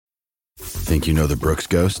Think you know the Brooks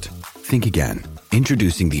Ghost? Think again.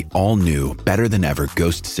 Introducing the all-new, better-than-ever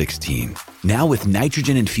Ghost 16. Now with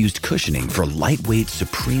nitrogen-infused cushioning for lightweight,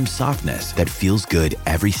 supreme softness that feels good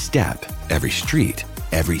every step, every street,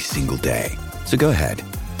 every single day. So go ahead,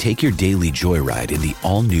 take your daily joyride in the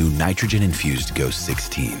all-new nitrogen-infused Ghost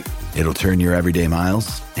 16. It'll turn your everyday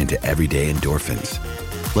miles into everyday endorphins.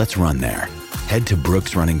 Let's run there. Head to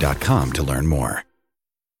brooksrunning.com to learn more.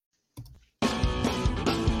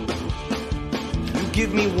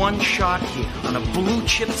 Give me one shot here on a blue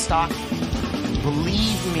chip stock.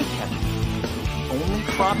 Believe me, Kevin, the only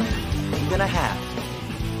problem you're gonna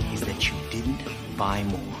have is that you didn't buy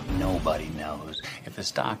more. Nobody knows if the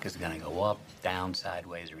stock is gonna go up, down,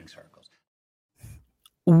 sideways, or in circles.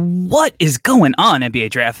 What is going on, NBA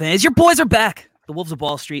draft fans? Your boys are back. The Wolves of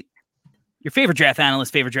Wall Street. Your favorite draft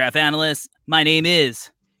analyst. My name is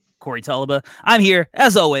Corey Tulaba. I'm here,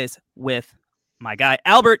 as always, with my guy,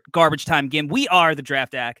 Albert Garbage Time Gim. We are the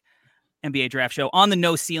Draftdaq NBA Draft Show on the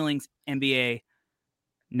No Ceilings NBA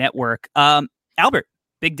Network. Albert,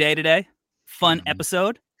 big day today. Fun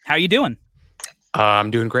episode. How are you doing? I'm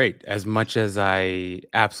doing great. As much as I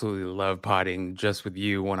absolutely love potting just with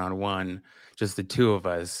you one-on-one, just the two of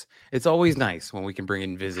us, it's always nice when we can bring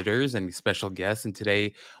in visitors and special guests. And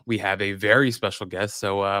today we have a very special guest.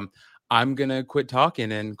 So I'm going to quit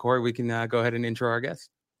talking. And Corey, we can go ahead and intro our guest.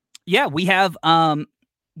 Yeah, we have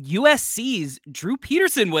USC's Drew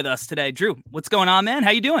Peterson with us today. Drew, what's going on, man?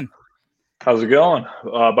 How you doing? How's it going?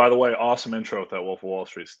 By the way, awesome intro with that Wolf of Wall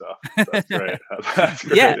Street stuff. That's great. That's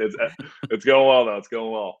great. Yeah. It's going well, though. It's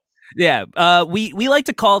going well. Yeah, we like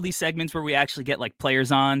to call these segments where we actually get like players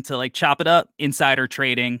on to like chop it up, insider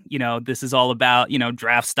trading. You know, this is all about,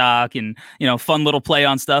 draft stock and, fun little play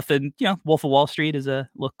on stuff. And, Wolf of Wall Street is a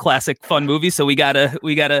little classic fun movie. So we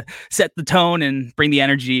gotta set the tone and bring the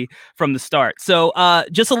energy from the start. So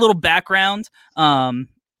just a little background.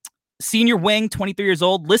 Senior wing, 23 years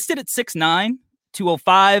old, listed at 6'9",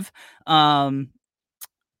 205.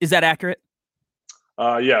 Is that accurate?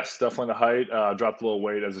 Yes, definitely the height. Dropped a little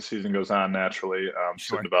weight as the season goes on naturally.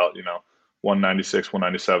 Sure. Sitting about, 196,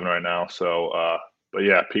 197 right now. So, but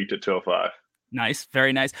yeah, peaked at 205. Nice.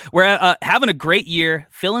 Very nice. We're having a great year,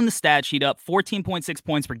 filling the stat sheet up, 14.6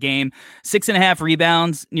 points per game, 6.5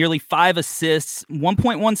 rebounds, nearly 5 assists,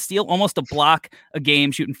 1.1 steal, almost a block a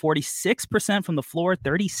game, shooting 46% from the floor,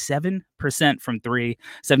 37% from three,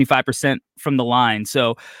 75% from the line.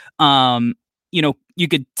 So, you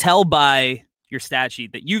could tell by your stat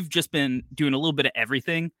sheet that you've just been doing a little bit of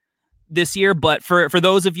everything this year. But for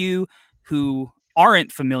those of you who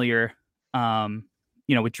aren't familiar,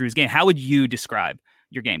 with Drew's game, how would you describe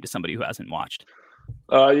your game to somebody who hasn't watched?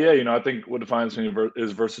 I think what defines me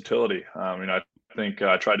is versatility. I think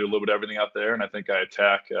I try to do a little bit of everything out there, and I think I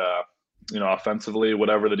attack, offensively,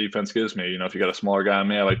 whatever the defense gives me. If you got a smaller guy on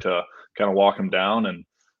me, I like to kind of walk him down, and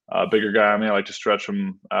a bigger guy on me, I like to stretch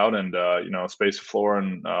him out and, space the floor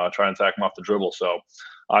and try and attack him off the dribble. So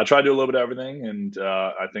I try to do a little bit of everything, and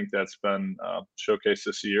I think that's been showcased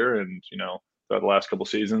this year and, throughout the last couple of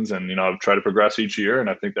seasons. And, I've tried to progress each year, and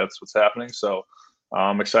I think that's what's happening. So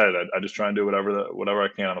I'm excited. I just try and do whatever I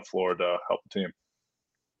can on the floor to help the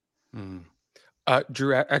team.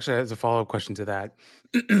 Drew, actually, as a follow-up question to that,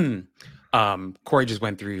 Corey just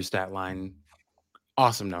went through your stat line.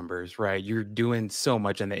 Awesome numbers, right? You're doing so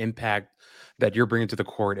much, and the impact that you're bringing to the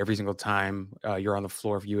court every single time you're on the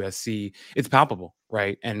floor of USC, it's palpable,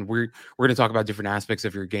 right? And we're going to talk about different aspects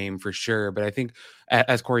of your game for sure. But I think,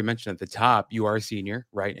 as Corey mentioned at the top, you are a senior,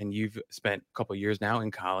 right? And you've spent a couple of years now in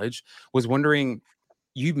college. Was wondering,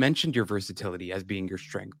 you mentioned your versatility as being your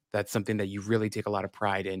strength. That's something that you really take a lot of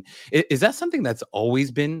pride in. Is that something that's always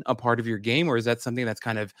been a part of your game, or is that something that's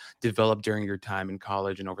kind of developed during your time in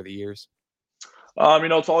college and over the years?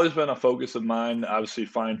 It's always been a focus of mine. Obviously,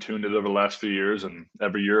 fine-tuned it over the last few years, and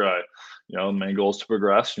every year the main goal is to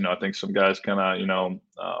progress. I think some guys kind of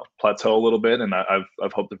plateau a little bit, and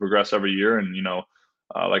I've hoped to progress every year, and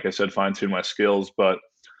like I said, fine-tune my skills. But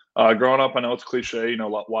growing up, I know it's cliche.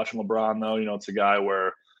 Watching LeBron though, it's a guy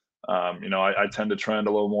where I tend to trend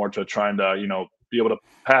a little more to trying to be able to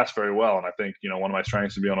pass very well, and I think one of my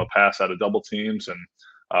strengths is being able to pass out of double teams and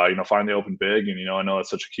find the open big. And, I know that's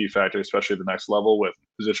such a key factor, especially at the next level with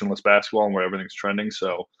positionless basketball and where everything's trending.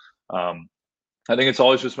 So I think it's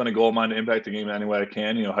always just been a goal of mine to impact the game in any way I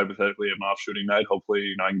can. Hypothetically, an off shooting night,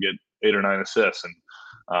 hopefully, I can get 8 or 9 assists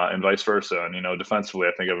and vice versa. And, defensively,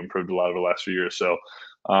 I think I've improved a lot over the last few years. So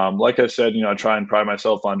like I said, I try and pride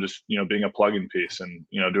myself on just, being a plug-in piece and,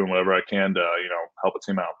 doing whatever I can to, help a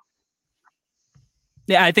team out.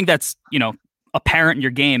 Yeah, I think that's, apparent in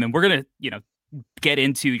your game. And we're going to, get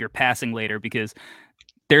into your passing later, because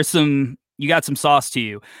there's some, You got some sauce to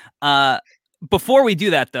you. Before we do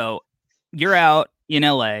that, though, you're out in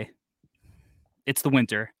LA. It's the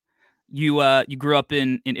winter. You grew up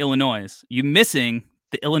in Illinois. You missing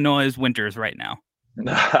the Illinois winters right now?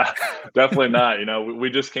 Definitely not. You know, we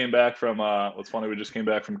just came back from what's funny, we just came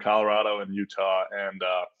back from Colorado and Utah, and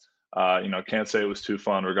you know, can't say it was too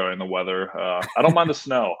fun regarding the weather. I don't mind the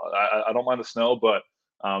snow. I don't mind the snow, but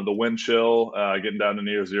the wind chill, getting down to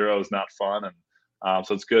near zero is not fun. And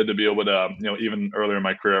so it's good to be able to, you know, even earlier in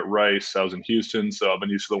my career at Rice, I was in Houston, so I've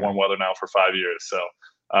been used to the warm weather now for 5 years. So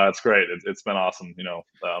it's great. It's been awesome, you know,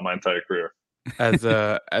 my entire career.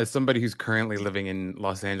 As somebody who's currently living in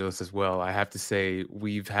Los Angeles as well, I have to say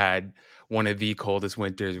we've had one of the coldest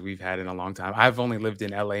winters we've had in a long time. I've only lived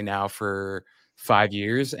in LA now for 5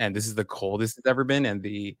 years, and this is the coldest it's ever been. And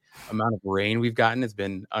the amount of rain we've gotten has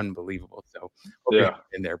been unbelievable. So hope you're Yeah.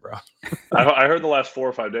 in there, bro. I heard the last 4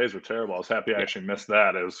 or 5 days were terrible. I was happy I actually missed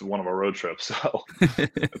that. It was one of our road trips, so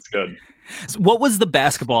it's good. So what was the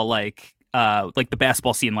basketball like the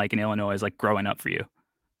basketball scene like in Illinois, like growing up for you?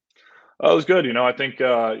 Oh, it was good. You know, I think, you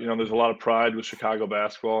know, there's a lot of pride with Chicago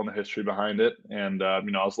basketball and the history behind it. And,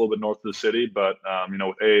 you know, I was a little bit north of the city, but, you know,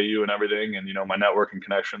 with AAU and everything and, you know, my network and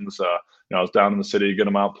connections, you know, I was down in the city, good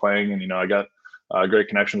amount playing. And, you know, I got great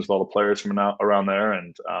connections with all the players from around there.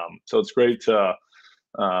 And so it's great to,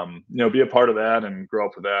 you know, be a part of that and grow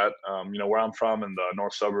up with that. You know, where I'm from in the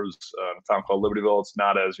north suburbs, a town called Libertyville, it's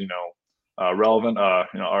not as, you know, relevant.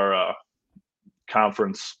 You know, our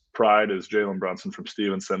conference pride is Jalen Brunson from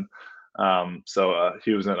Stevenson. So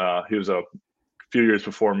he was a few years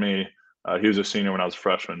before me. He was a senior when I was a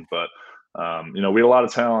freshman, but you know, we had a lot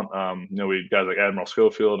of talent. You know, we had guys like Admiral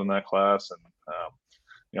Schofield in that class, and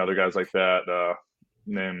you know, other guys like that.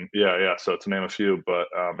 So to name a few, but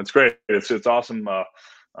it's great. It's awesome. You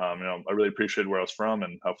know, I really appreciated where I was from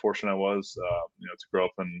and how fortunate I was, you know, to grow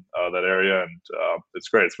up in that area, and it's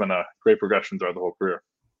great. It's been a great progression throughout the whole career.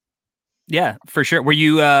 Yeah, for sure. Were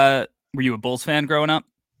you a Bulls fan growing up?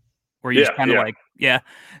 Or you just kind of like,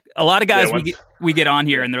 a lot of guys we get on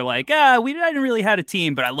here and they're like, I didn't really had a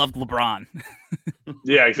team, but I loved LeBron.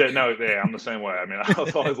 Yeah, exactly. No, yeah, I'm the same way. I mean, I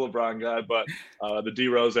was always a LeBron guy, but the D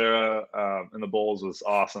Rose era in the Bulls was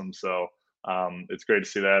awesome. So it's great to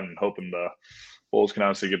see that, and hoping the Bulls can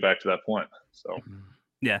obviously get back to that point. So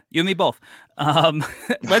yeah, you and me both.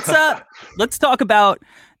 Let's talk about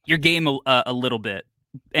your game a little bit.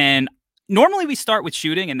 And normally we start with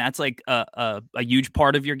shooting, and that's like a huge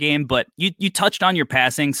part of your game, but you touched on your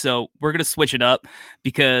passing, so we're going to switch it up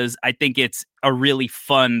because I think it's a really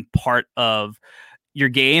fun part of your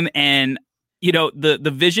game. And, you know, the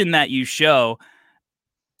vision that you show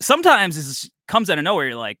sometimes comes out of nowhere.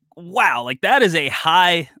 You're like, wow, like that is a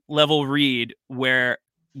high level read where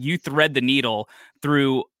you thread the needle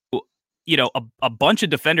through, you know, a bunch of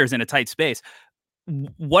defenders in a tight space.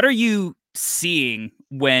 What are you seeing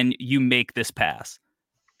when you make this pass?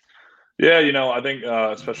 Yeah, you know, I think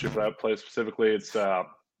especially for that play specifically, it's you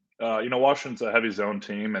know, Washington's a heavy zone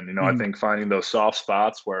team, and you know, I think finding those soft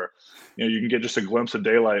spots where, you know, you can get just a glimpse of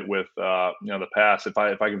daylight with you know, the pass. If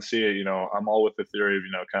I can see it, you know, I'm all with the theory of,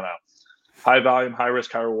 you know, kind of high volume, high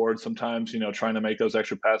risk, high reward. Sometimes, you know, trying to make those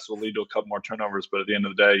extra passes will lead to a couple more turnovers, but at the end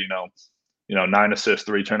of the day, you know, 9 assists,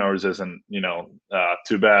 3 turnovers isn't, you know,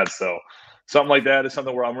 too bad. So something like that is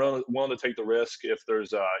something where I'm really willing to take the risk if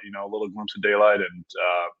there's you know, a little glimpse of daylight, and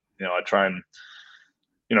you know, I try and,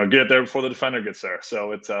 you know, get there before the defender gets there.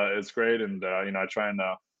 So it's great, and you know, I try and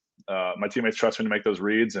my teammates trust me to make those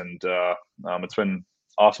reads, and it's been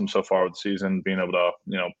awesome so far with the season, being able to,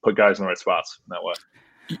 you know, put guys in the right spots in that way.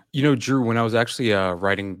 You know, Drew, when I was actually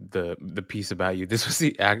writing the piece about you,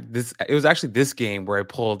 it was actually this game where I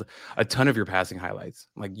pulled a ton of your passing highlights.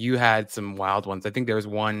 Like, you had some wild ones. I think there was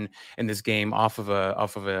one in this game off of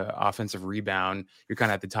a offensive rebound. You're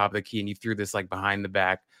kind of at the top of the key, and you threw this like behind the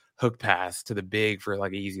back hook pass to the big for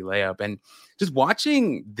like an easy layup. And just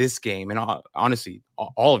watching this game, and honestly,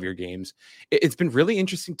 all of your games, it's been really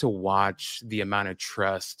interesting to watch the amount of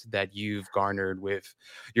trust that you've garnered with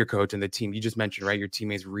your coach and the team. You just mentioned, right, your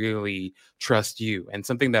teammates really trust you. And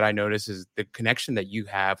something that I notice is the connection that you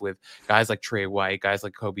have with guys like Trey White, guys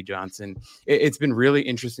like Kobe Johnson. It's been really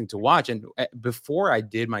interesting to watch. And before I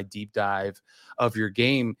did my deep dive of your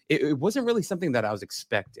game, it wasn't really something that I was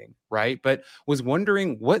expecting, right? But was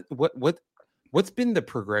wondering what's been the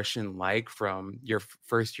progression like from your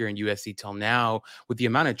first year in USC till now, with the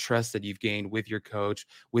amount of trust that you've gained with your coach,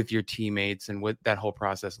 with your teammates, and what that whole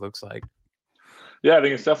process looks like? Yeah, I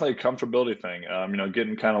think it's definitely a comfortability thing. You know,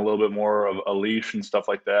 getting kind of a little bit more of a leash and stuff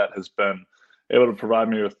like that has been able to provide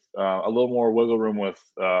me with a little more wiggle room with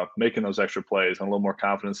making those extra plays, and a little more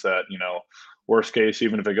confidence that, you know, worst case,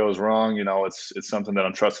 even if it goes wrong, it's something that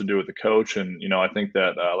I'm trusted to do with the coach. And, I think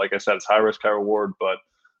that, like I said, it's high risk, high reward, but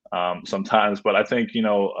sometimes, but I think,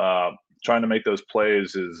 trying to make those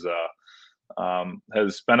plays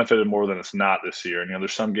has benefited more than it's not this year. And,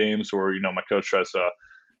 there's some games where, my coach tries to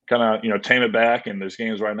kind of, tame it back. And there's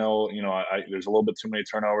games where I know, there's a little bit too many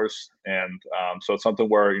turnovers. And so it's something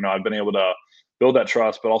where, I've been able to build that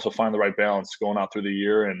trust, but also find the right balance going out through the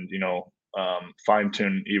year and, fine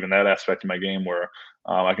tune even that aspect of my game where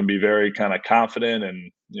I can be very kind of confident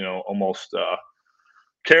and, almost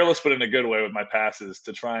careless, but in a good way with my passes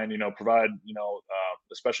to try and, provide,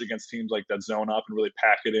 especially against teams like that zone up and really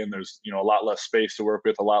pack it in. There's, a lot less space to work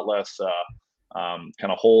with, a lot less kind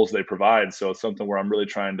of holes they provide. So it's something where I'm really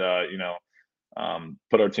trying to,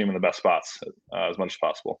 put our team in the best spots as much as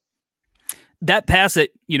possible. That pass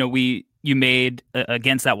that, you made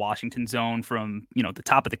against that Washington zone from, the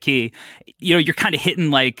top of the key, you're kind of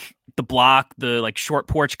hitting like the block, the like short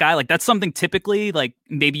porch guy. Like that's something typically like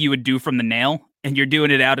maybe you would do from the nail and you're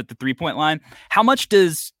doing it out at the 3-point line. How much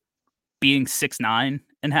does being 6'9"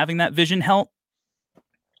 and having that vision help?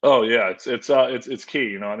 Oh yeah, it's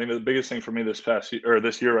key. I think the biggest thing for me this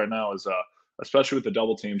year right now is especially with the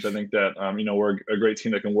double teams. I think that we're a great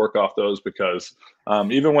team that can work off those because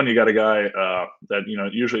even when you got a guy that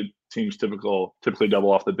usually teams typically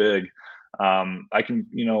double off the big, I can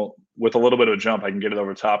with a little bit of a jump I can get it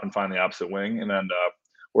over top and find the opposite wing, and then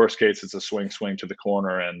worst case it's a swing to the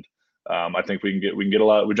corner, and I think we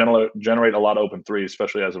generate a lot of open threes,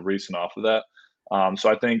 especially as of recent off of that. So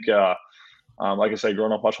I think. Like I said,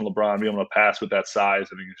 growing up watching LeBron, being able to pass with that size,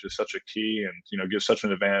 I think it's just such a key and, gives such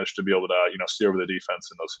an advantage to be able to, steer over the defense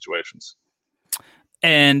in those situations.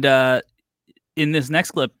 And in this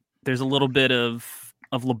next clip, there's a little bit of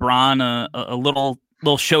LeBron, a little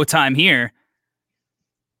showtime here,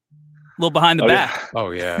 a little behind the back. Yeah.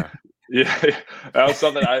 Oh yeah. Yeah, that was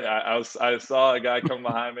something I saw a guy come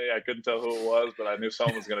behind me. I couldn't tell who it was, but I knew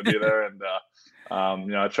someone was going to be there, and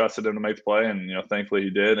I trusted him to make the play, and thankfully he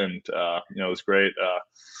did, and it was great.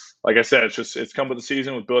 Like I said, it's come with the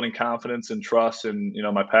season with building confidence and trust, and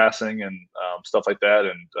my passing and stuff like that,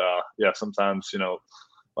 and sometimes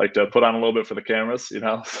like to put on a little bit for the cameras, so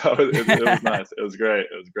it was nice. It was great.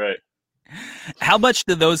 How much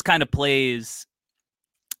do those kind of plays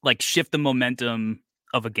like shift the momentum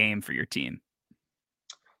of a game for your team?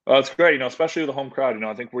 It's great, especially with the home crowd.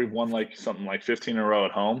 I think we've won like something like 15 in a row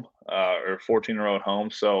at home, or 14 in a row at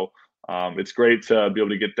home. So it's great to be able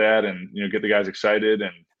to get that and get the guys excited.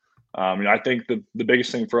 And I think the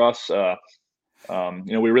biggest thing for us,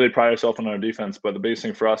 we really pride ourselves on our defense, but the biggest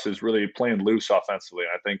thing for us is really playing loose offensively.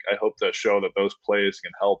 I hope to show that those plays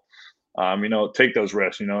can help, take those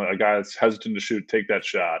risks. A guy that's hesitant to shoot, take that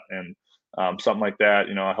shot, and something like that.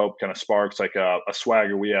 I hope kind of sparks like a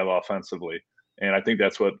swagger we have offensively. And I think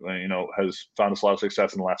that's what, has found us a lot of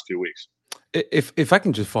success in the last few weeks. If I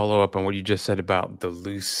can just follow up on what you just said about the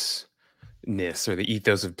looseness or the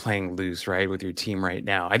ethos of playing loose, right, with your team right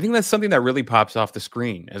now, I think that's something that really pops off the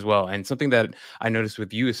screen as well. And something that I noticed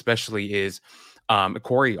with you especially is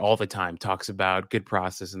Corey all the time talks about good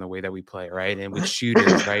process in the way that we play, right? And with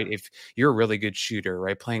shooters, right? If you're a really good shooter,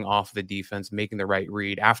 right, playing off the defense, making the right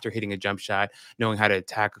read after hitting a jump shot, knowing how to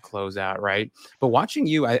attack a closeout, right? But watching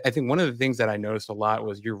you, I think one of the things that I noticed a lot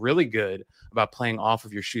was you're really good about playing off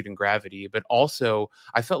of your shooting gravity, but also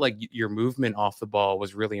I felt like your movement off the ball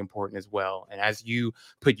was really important as well. And as you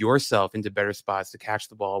put yourself into better spots to catch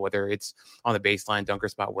the ball, whether it's on the baseline, dunker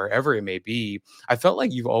spot, wherever it may be, I felt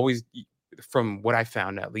like you've always, from what I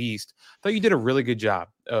found at least, I thought you did a really good job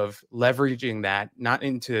of leveraging that, not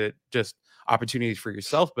into just opportunities for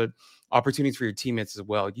yourself, but opportunities for your teammates as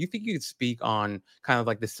well. Do you think you could speak on kind of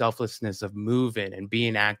like the selflessness of moving and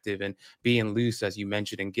being active and being loose, as you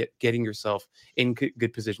mentioned, and getting yourself in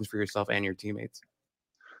good positions for yourself and your teammates?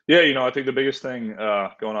 Yeah, I think the biggest thing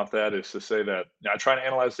going off that is to say that I try to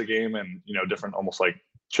analyze the game and, different almost like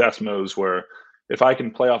chess moves where if I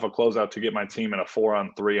can play off a closeout to get my team in a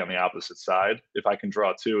 4-on-3 on the opposite side, if I can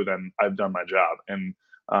draw two, then I've done my job. And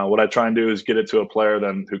what I try and do is get it to a player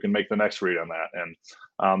then who can make the next read on that.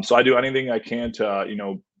 And so I do anything I can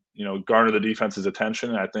to, garner the defense's attention.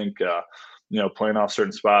 And I think, playing off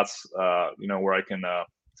certain spots, where I can,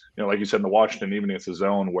 like you said, in the Washington, even if it's a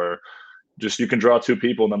zone where just you can draw two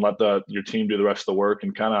people and then let your team do the rest of the work,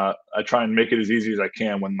 and kind of I try and make it as easy as I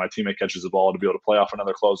can when my teammate catches the ball to be able to play off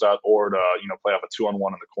another closeout or to play off a 2-on-1 in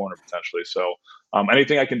the corner potentially. So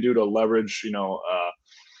anything I can do to leverage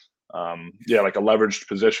like a leveraged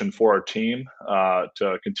position for our team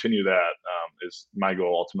to continue that is my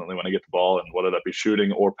goal ultimately when I get the ball, and whether that be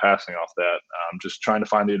shooting or passing off that, just trying to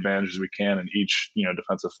find the advantages we can in each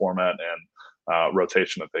defensive format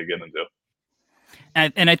rotation that they get into.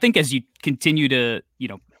 And I think as you continue to,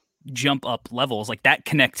 jump up levels, like that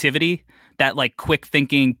connectivity, that like quick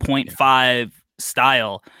thinking 0.5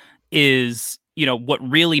 style is, what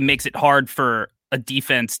really makes it hard for a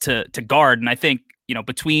defense to guard. And I think,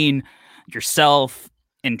 between yourself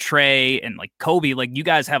and Trey and like Kobe, like you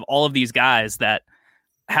guys have all of these guys that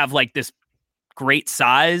have like this great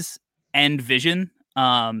size and vision.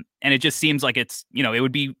 And it just seems like it's, it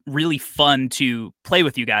would be really fun to play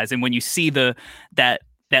with you guys. And when you see that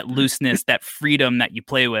looseness, that freedom that you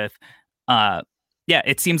play with,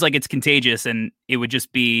 it seems like it's contagious, and it would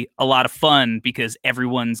just be a lot of fun because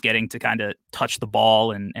everyone's getting to kind of touch the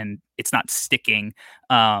ball and it's not sticking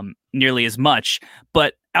nearly as much.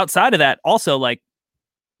 But outside of that, also like,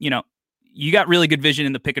 you got really good vision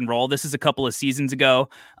in the pick and roll. This is a couple of seasons ago.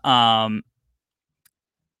 I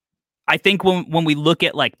think when we look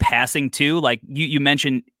at like passing too, like you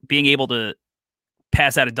mentioned being able to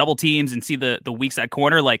pass out of double teams and see the weak side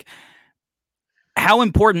corner, like how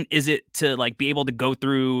important is it to like be able to go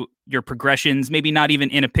through your progressions, maybe not even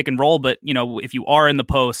in a pick and roll, but if you are in the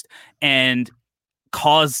post and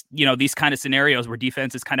cause, these kind of scenarios where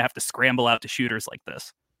defenses kind of have to scramble out to shooters like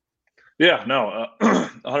this? Yeah, no,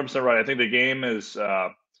 100% right. I think the game is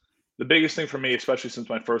the biggest thing for me, especially since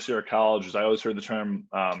my first year of college, is I always heard the term,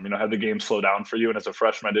 have the game slow down for you. And as a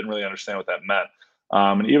freshman, I didn't really understand what that meant.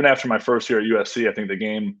 And even after my first year at USC, I think the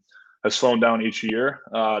game has slowed down each year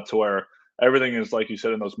to where everything is, like you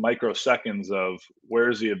said, in those microseconds of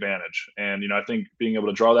where's the advantage. And, I think being able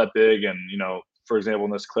to draw that big and, for example,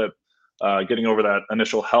 in this clip, getting over that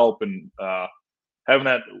initial help and having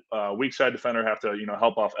that weak side defender have to,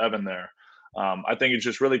 help off Evan there. I think it's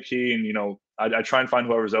just really key. And, I try and find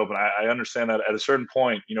whoever's open. I understand that at a certain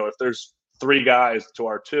point, if there's 3 guys to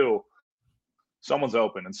our 2, someone's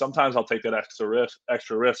open. And sometimes I'll take that extra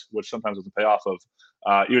risk, which sometimes doesn't pay off of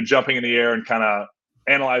even jumping in the air and kind of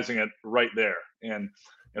analyzing it right there. And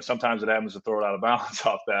sometimes it happens to throw it out of bounds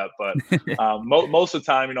off that. But most of the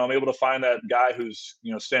time, I'm able to find that guy who's,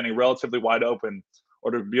 standing relatively wide open,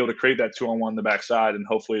 or to be able to create that 2-on-1 in the backside, and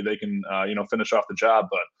hopefully they can, finish off the job.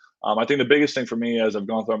 But I think the biggest thing for me as I've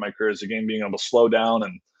gone throughout my career is the game being able to slow down.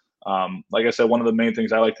 And like I said, one of the main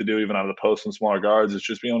things I like to do, even out of the post and smaller guards, is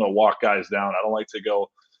just being able to walk guys down. I don't like to go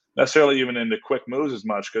necessarily even into quick moves as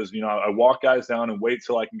much because, I walk guys down and wait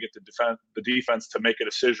till I can get the defense to make a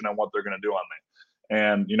decision on what they're going to do on me.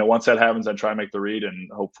 And, once that happens, I try and make the read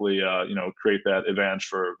and hopefully, create that advantage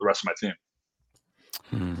for the rest of my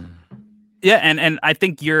team. Yeah. And I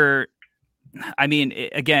think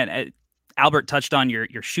again, Albert touched on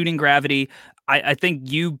your shooting gravity. I think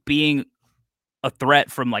you being a threat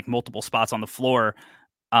from like multiple spots on the floor,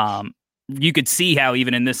 you could see how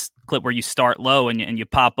even in this clip where you start low and you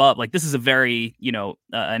pop up, like this is a very,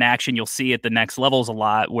 an action you'll see at the next levels a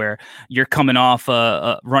lot where you're coming off,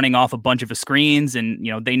 running off a bunch of screens and,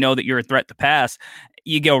 they know that you're a threat to pass.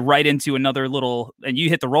 You go right into another little, and you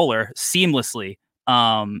hit the roller seamlessly.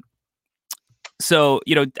 So,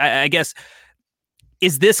 I guess,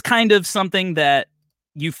 is this kind of something that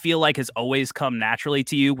you feel like has always come naturally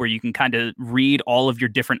to you where you can kind of read all of your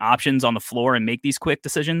different options on the floor and make these quick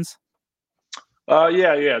decisions?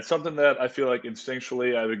 Yeah. It's something that I feel like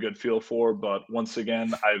instinctually I have a good feel for, but once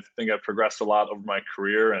again, I think I've progressed a lot over my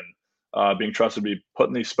career and being trusted to be put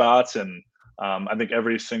in these spots. And I think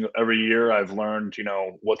every year I've learned,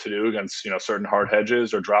 what to do against, certain hard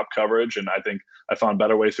hedges or drop coverage. And I think I found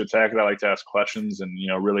better ways to attack it. I like to ask questions and,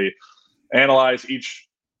 really analyze each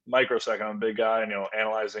microsecond. I'm a big guy,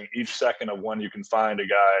 analyzing each second of when you can find a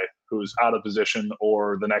guy who's out of position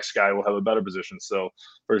or the next guy will have a better position. So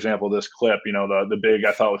for example, this clip, the big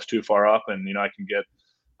I thought was too far up, and,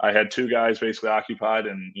 I had 2 guys basically occupied,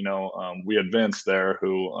 and, we had Vince there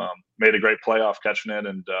who made a great play off catching it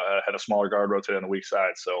and had a smaller guard rotate on the weak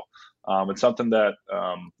side. So it's something that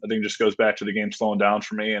I think just goes back to the game slowing down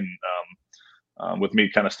for me. And with me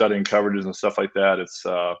kind of studying coverages and stuff like that,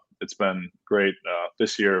 it's been great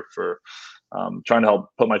this year for trying to help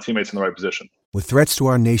put my teammates in the right position. With threats to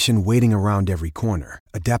our nation waiting around every corner,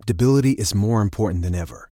 adaptability is more important than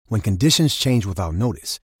ever. When conditions change without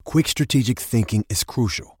notice, quick strategic thinking is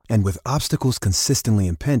crucial. And with obstacles consistently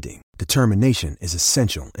impending, determination is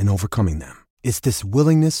essential in overcoming them. It's this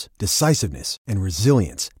willingness, decisiveness, and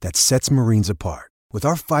resilience that sets Marines apart. With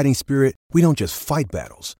our fighting spirit, we don't just fight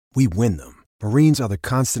battles, we win them. Marines are the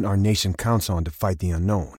constant our nation counts on to fight the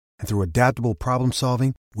unknown. And through adaptable problem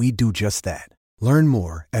solving, we do just that. Learn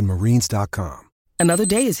more at marines.com. Another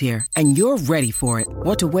day is here, and you're ready for it.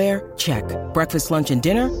 What to wear? Check. Breakfast, lunch, and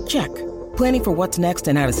dinner? Check. Planning for what's next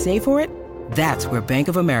and how to save for it? That's where Bank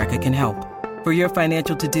of America can help. For your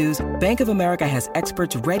financial to-dos, Bank of America has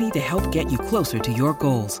experts ready to help get you closer to your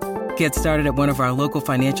goals. Get started at one of our local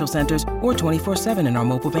financial centers or 24/7 in our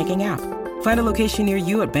mobile banking app. Find a location near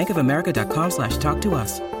you at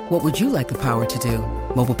bankofamerica.com/talktous. What would you like the power to do?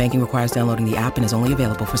 Mobile banking requires downloading the app and is only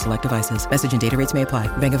available for select devices. Message and data rates may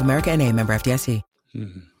apply. Bank of America N.A., member FDIC.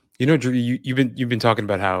 You know, Drew, you've been talking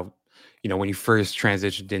about how, when you first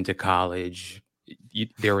transitioned into college,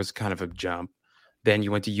 there was kind of a jump. Then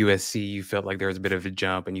you went to USC, you felt like there was a bit of a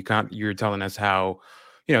jump, and you were telling us how,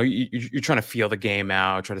 you're trying to feel the game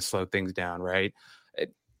out, try to slow things down, right?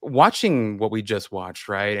 Watching what we just watched,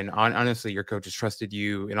 right? And honestly, your coach has trusted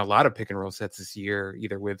you in a lot of pick and roll sets this year,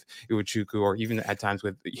 either with Iwachuku or even at times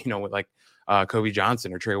with, with like Kobe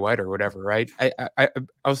Johnson or Trey White or whatever, right? I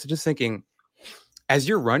was just thinking, as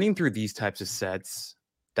you're running through these types of sets,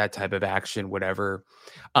 that type of action, whatever,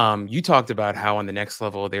 you talked about how on the next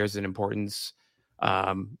level, there's an importance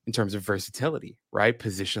in terms of versatility, right?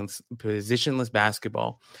 Positionless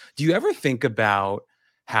basketball. Do you ever think about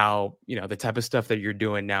how, the type of stuff that you're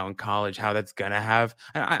doing now in college, how that's going to have,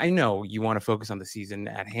 I know you want to focus on the season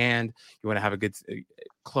at hand. You want to have a good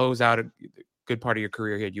close out, a good part of your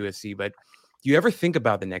career here at USC, but do you ever think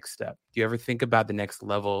about the next step? Do you ever think about the next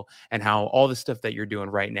level and how all the stuff that you're doing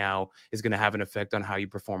right now is going to have an effect on how you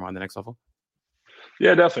perform on the next level?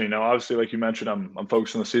 Yeah, definitely. Obviously, like you mentioned, I'm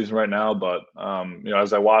focused on the season right now, but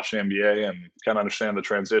as I watch the NBA and kind of understand the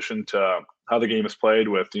transition to how the game is played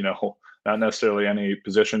with, not necessarily any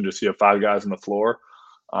position, just you have 5 guys on the floor.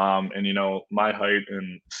 And my height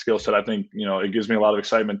and skill set, I think, it gives me a lot of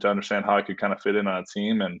excitement to understand how I could kind of fit in on a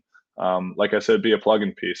team. And like I said, be a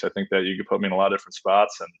plug-in piece. I think that you could put me in a lot of different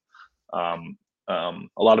spots. And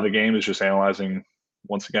a lot of the game is just analyzing,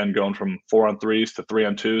 once again, going from 4-on-3s to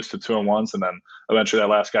 3-on-2s to 2-on-1s, and then eventually that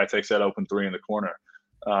last guy takes that open 3 in the corner.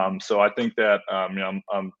 So I think that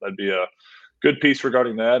that'd be a good piece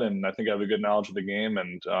regarding that, and I think I have a good knowledge of the game,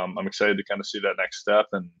 and I'm excited to kind of see that next step.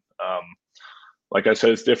 And like I said,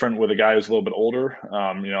 it's different with a guy who's a little bit older.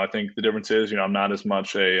 I think the difference is, I'm not as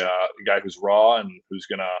much a guy who's raw and who's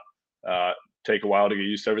gonna take a while to get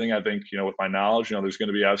used to everything. I think, with my knowledge, there's going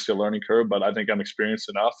to be obviously a learning curve, but I think I'm experienced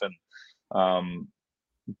enough and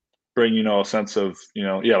bring, a sense of,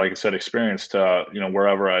 like I said, experience to,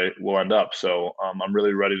 wherever I will end up. So I'm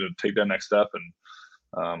really ready to take that next step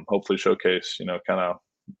and hopefully showcase, kind of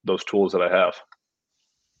those tools that I have.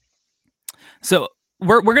 So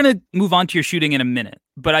we're going to move on to your shooting in a minute,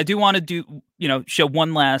 but I do want to show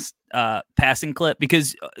one last passing clip,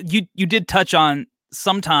 because you did touch on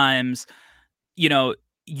sometimes,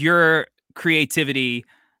 your creativity,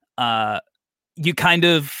 you kind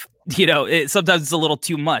of, sometimes it's a little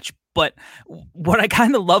too much. But what I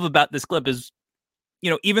kind of love about this clip is,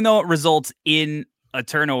 even though it results in a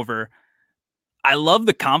turnover, I love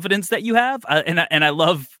the confidence that you have, and I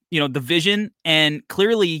love, the vision, and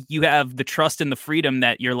clearly you have the trust and the freedom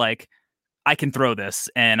that you're like, I can throw this,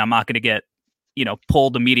 and I'm not going to get,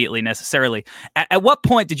 pulled immediately necessarily. At what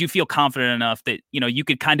point did you feel confident enough that, you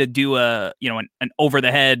could kind of do an over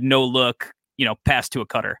the head, no look, pass to a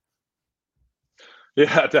cutter?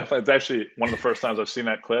 Yeah, definitely. It's actually one of the first times I've seen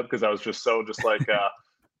that clip, because I was just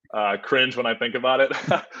cringe when I think about it,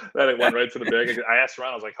 that it went right to the big. I asked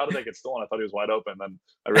around, I was like, how did that get stolen? I thought he was wide open. Then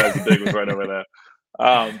I realized the big was right over there.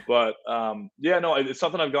 It's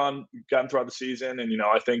something I've gotten throughout the season. And,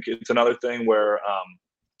 I think it's another thing where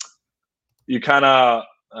you kind of,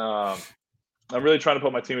 I'm really trying to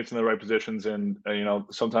put my teammates in the right positions. And,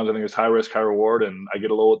 sometimes I think it's high risk, high reward, and I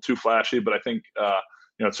get a little too flashy, but I think,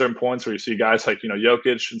 at certain points where you see guys like,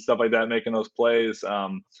 Jokic and stuff like that making those plays,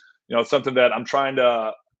 it's something that I'm trying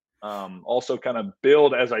to also kind of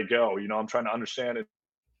build as I go. I'm trying to understand it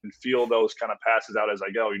and feel those kind of passes out as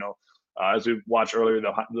I go. As we watched earlier,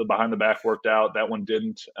 the behind the back worked out. That one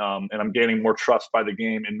didn't. And I'm gaining more trust by the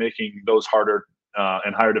game in making those harder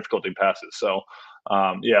and higher difficulty passes. So,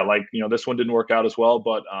 this one didn't work out as well,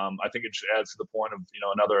 but I think it just adds to the point of,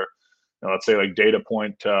 another, let's say, like, data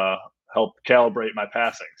point to help calibrate my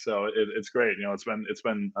passing. So it's great.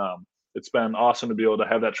 It's been awesome to be able to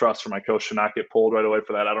have that trust for my coach to not get pulled right away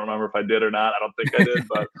for that. I don't remember if I did or not. I don't think I did,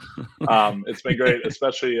 but it's been great,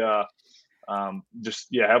 especially having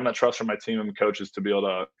that trust from my team and coaches to be able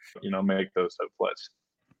to, make those type of plays.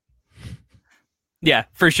 Yeah,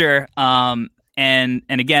 for sure. And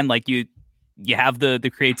again, like you have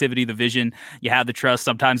the creativity, the vision, you have the trust.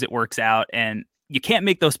 Sometimes it works out, and you can't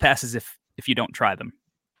make those passes if you don't try them.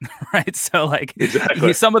 Right. So like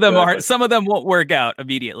exactly. some of them won't work out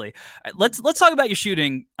immediately. Let's talk about your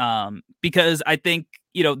shooting. Because I think,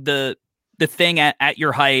 the thing at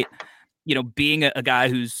your height, being a guy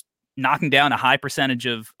who's knocking down a high percentage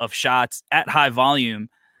of shots at high volume,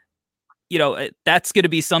 that's going to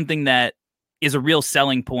be something that is a real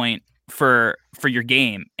selling point for your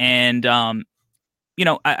game. And,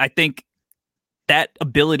 I think that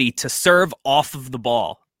ability to serve off of the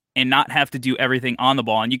ball and not have to do everything on the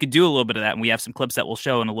ball. And you could do a little bit of that. And we have some clips that we'll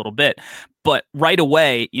show in a little bit, but right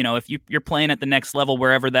away, if you're playing at the next level,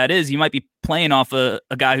 wherever that is, you might be playing off a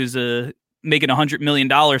guy who's making $100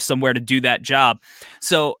 million somewhere to do that job.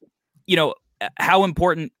 So, how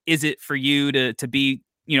important is it for you to be,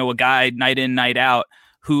 a guy night in, night out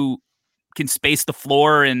who can space the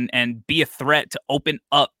floor and be a threat to open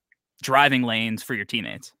up driving lanes for your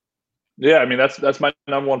teammates? Yeah, I mean that's my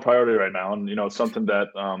number one priority right now, and it's something that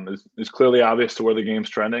is clearly obvious to where the game's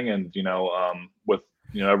trending, and with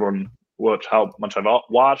everyone how much I've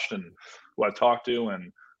watched and who I've talked to,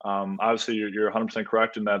 and obviously you're 100%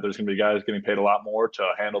 correct in that there's going to be guys getting paid a lot more to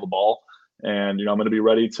handle the ball, and I'm going to be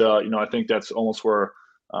ready to I think that's almost where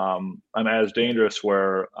I'm as dangerous,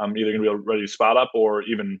 where I'm either going to be ready to spot up or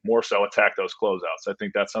even more so attack those closeouts. I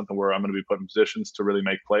think that's something where I'm going to be put in positions to really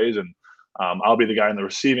make plays, and I'll be the guy in the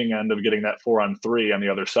receiving end of getting that 4-on-3 on the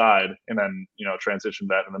other side, and then transition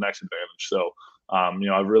that in the next advantage. So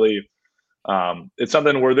I've really it's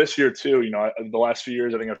something where this year too, the last few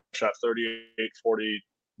years I think I've shot 38,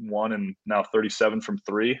 41, and now 37 from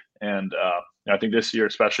three, and I think this year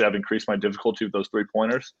especially I've increased my difficulty with those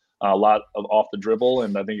 3-pointers, a lot of off the dribble,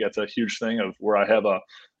 and I think that's a huge thing of where I have a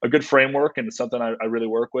good framework, and it's something I really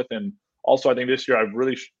work with. And also, I think this year I've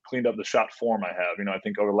really cleaned up the shot form I have. I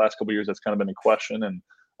think over the last couple of years that's kind of been in question, and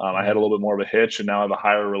I had a little bit more of a hitch, and now I have a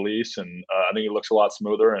higher release, and I think it looks a lot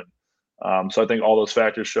smoother. And so I think all those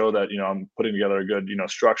factors show that I'm putting together a good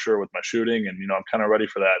structure with my shooting, and I'm kind of ready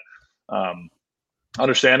for that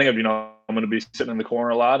understanding of I'm going to be sitting in the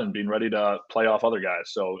corner a lot and being ready to play off other guys.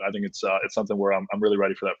 So I think it's something where I'm really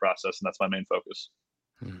ready for that process, and that's my main focus.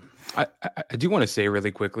 I do want to say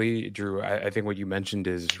really quickly, Drew, I think what you mentioned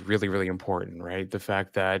is really, really important, right? The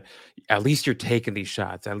fact that at least you're taking these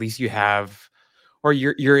shots, at least you have, or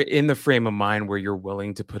you're in the frame of mind where you're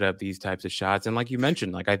willing to put up these types of shots. And like you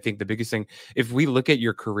mentioned, I think the biggest thing, if we look at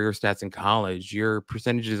your career stats in college, your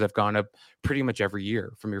percentages have gone up pretty much every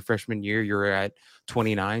year. From your freshman year, you're at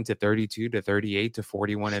 29 to 32 to 38 to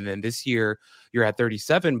 41. And then this year you're at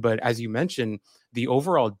 37. But as you mentioned, the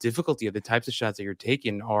overall difficulty of the types of shots that you're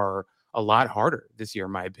taking are a lot harder this year,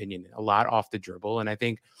 in my opinion, a lot off the dribble. And I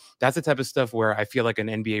think that's the type of stuff where I feel like an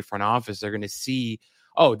NBA front office, they're going to see,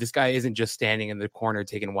 oh, this guy isn't just standing in the corner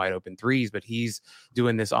taking wide open threes, but he's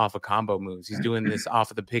doing this off of combo moves. He's doing this off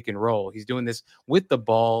of the pick and roll. He's doing this with the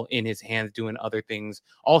ball in his hands, doing other things.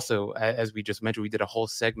 Also, as we just mentioned, we did a whole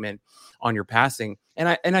segment on your passing.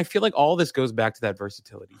 And I feel like all this goes back to that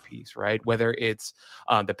versatility piece, right? Whether it's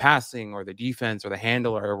the passing or the defense or the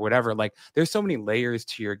handle or whatever, there's so many layers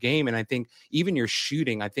to your game. And I think even your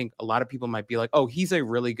shooting, I think a lot of people might be like, oh, he's a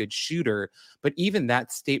really good shooter. But even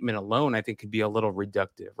that statement alone, I think could be a little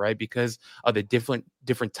reductive, right? Because of the different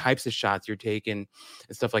types of shots you're taking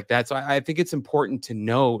and stuff like that. So I think it's important to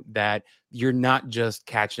note that you're not just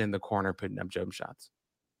catching in the corner, putting up jump shots.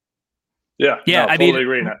 Yeah, no, I totally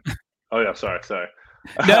agree. Oh yeah, sorry.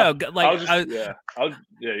 No, you go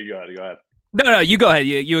ahead. No, you go ahead.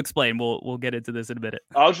 You explain. We'll get into this in a minute.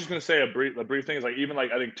 I was just gonna say a brief thing is even I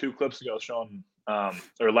think 2 clips ago showing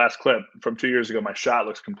or last clip from 2 years ago, my shot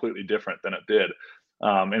looks completely different than it did.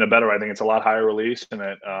 In a better way, I think it's a lot higher release, and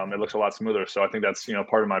it looks a lot smoother. So I think that's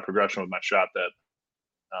part of my progression with my shot that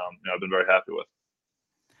I've been very happy with.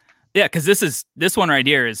 Yeah, because this one right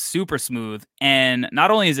here is super smooth, and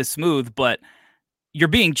not only is it smooth, but you're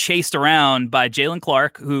being chased around by Jalen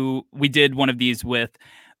Clark, who we did one of these with,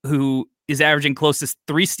 who is averaging close to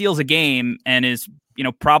 3 steals a game and is,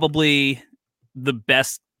 probably the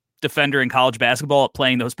best defender in college basketball at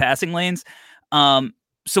playing those passing lanes.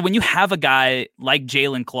 So when you have a guy like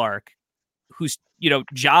Jalen Clark, whose,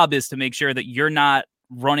 job is to make sure that you're not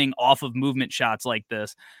running off of movement shots like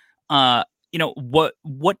this,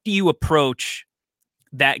 what do you approach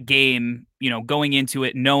that game, going into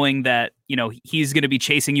it, knowing that, he's going to be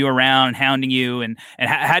chasing you around, hounding you. And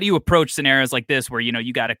how do you approach scenarios like this where,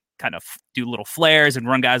 you got to kind of do little flares and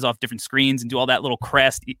run guys off different screens and do all that little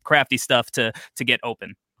crafty stuff to get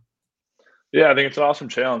open? Yeah, I think it's an awesome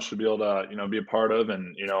challenge to be able to, be a part of.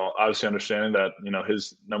 And, obviously understanding that,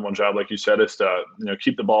 his number one job, like you said, is to,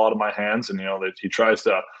 keep the ball out of my hands. And, that he tries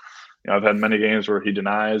to, I've had many games where he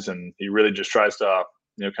denies and he really just tries to,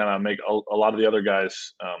 kind of make a lot of the other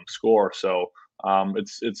guys score. So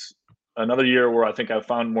it's another year where I think I've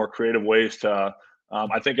found more creative ways to.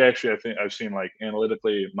 I think I've seen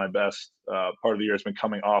analytically my best part of the year has been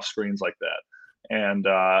coming off screens like that. And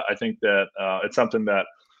I think that it's something that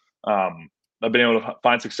I've been able to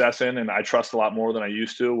find success in, and I trust a lot more than I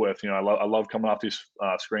used to. With I love coming off these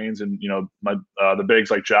screens, and my the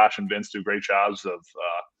bigs like Josh and Vince do great jobs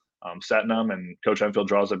of setting them, and Coach Enfield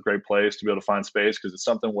draws up great plays to be able to find space, because it's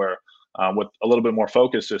something where with a little bit more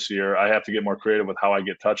focus this year, I have to get more creative with how I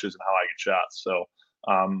get touches and how I get shots. So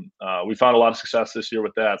we found a lot of success this year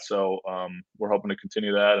with that. So we're hoping to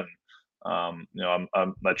continue that, and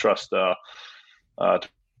I trust to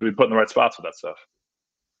be put in the right spots with that stuff.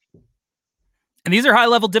 And these are high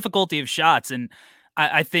level difficulty of shots. And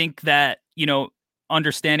I think that,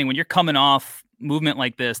 understanding when you're coming off movement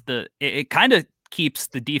like this, it kind of keeps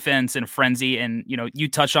the defense in a frenzy. And, you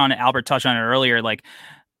touched on it, Albert touched on it earlier. Like,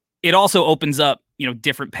 it also opens up,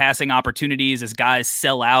 different passing opportunities as guys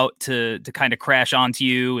sell out to kind of crash onto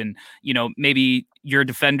you. And, maybe your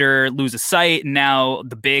defender loses sight, and now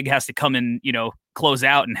the big has to come and, close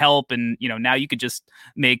out and help. And, now you could just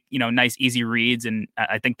make, nice, easy reads. And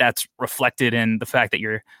I think that's reflected in the fact that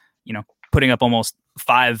you're, putting up almost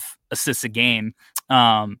 5 assists a game.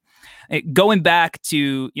 Going back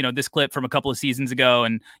to, this clip from a couple of seasons ago,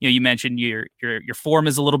 and, you mentioned your form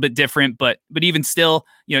is a little bit different, but even still,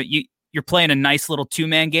 you're playing a nice little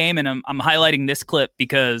 2-man game. And I'm highlighting this clip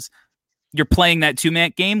because you're playing that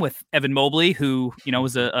 2-man game with Evan Mobley, who,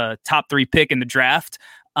 was a top 3 pick in the draft.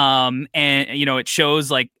 And it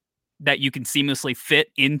shows like that you can seamlessly fit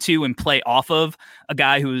into and play off of a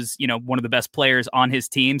guy who's, one of the best players on his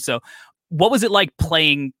team. So what was it like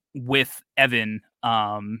playing with Evan,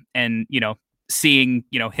 and, seeing,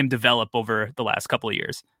 him develop over the last couple of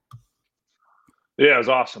years? Yeah, it was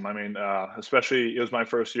awesome. I mean, especially it was my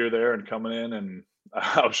first year there and coming in, and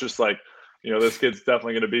I was just like, this kid's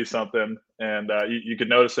definitely going to be something. And you could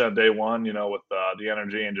notice it on day one, with the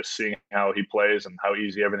energy and just seeing how he plays and how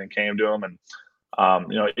easy everything came to him. And,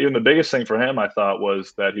 even the biggest thing for him, I thought,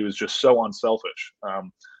 was that he was just so unselfish.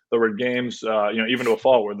 There were games, even to a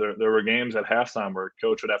fall, where there were games at halftime where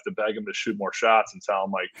coach would have to beg him to shoot more shots and tell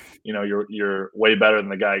him, like, you're way better than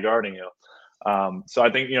the guy guarding you. So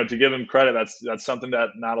I think, to give him credit, that's something that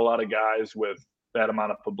not a lot of guys with that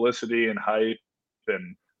amount of publicity and hype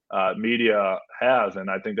and media has.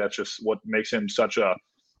 And I think that's just what makes him such a,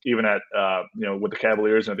 even at, with the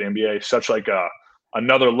Cavaliers and at the NBA, such like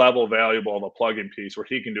another level valuable of a plug-in piece where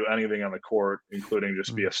he can do anything on the court, including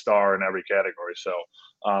just be a star in every category. So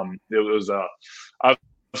it was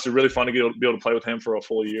obviously really fun to be able to play with him for a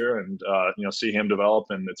full year and, see him develop.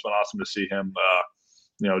 And it's been awesome to see him,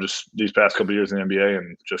 just these past couple of years in the NBA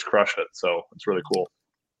and just crush it. So it's really cool.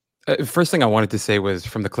 First thing I wanted to say was,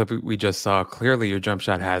 from the clip we just saw, clearly your jump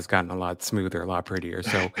shot has gotten a lot smoother, a lot prettier.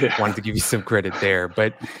 So wanted to give you some credit there.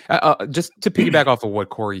 But just to piggyback off of what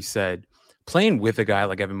Corey said, playing with a guy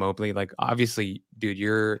like Evan Mobley, like, obviously, dude,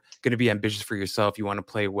 you're going to be ambitious for yourself. You want to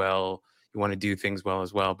play well. You want to do things well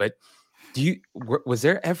as well. But was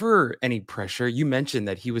there ever any pressure? You mentioned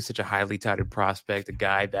that he was such a highly touted prospect, a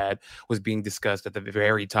guy that was being discussed at the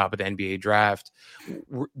very top of the NBA draft.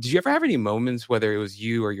 Did you ever have any moments, whether it was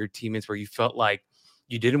you or your teammates, where you felt like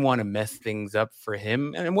you didn't want to mess things up for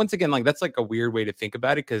him? And once again, like, that's like a weird way to think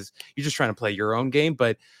about it, because you're just trying to play your own game.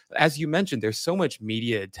 But as you mentioned, there's so much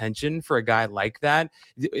media attention for a guy like that.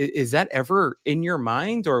 Is that ever in your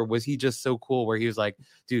mind, or was he just so cool where he was like,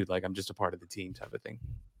 dude, like, I'm just a part of the team type of thing?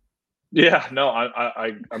 Yeah, no,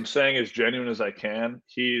 I'm saying as genuine as I can.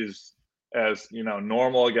 He's as,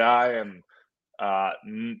 normal a guy and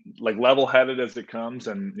like level-headed as it comes.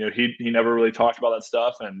 And, he never really talked about that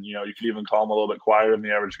stuff. And, you could even call him a little bit quieter than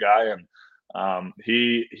the average guy. And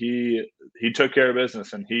he took care of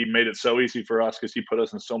business, and he made it so easy for us because he put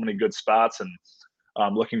us in so many good spots.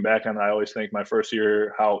 And looking back on it, I always think my first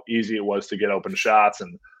year, how easy it was to get open shots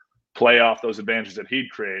and play off those advantages that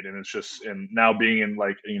he'd create. And it's just, and now being in,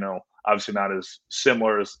 like, obviously not as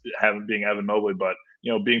similar as being Evan Mobley, but,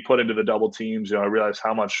 being put into the double teams, I realized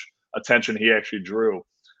how much attention he actually drew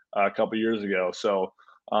a couple years ago. So,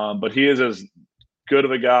 but he is as good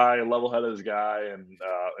of a guy, level-headed as a guy,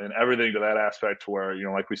 and everything to that aspect, to where,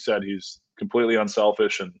 like we said, he's completely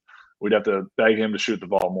unselfish, and we'd have to beg him to shoot the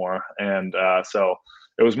ball more. And so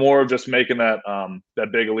it was more of just making that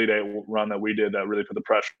big Elite Eight run that we did that really put the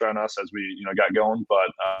pressure on us as we got going. But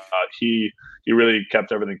he really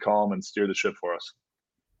kept everything calm and steered the ship for us.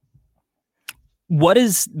 What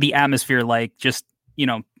is the atmosphere like? Just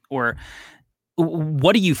or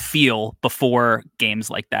what do you feel before games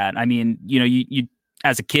like that? I mean, you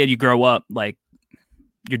as a kid, you grow up, like,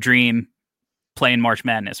 your dream playing March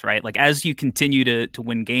Madness, right? Like, as you continue to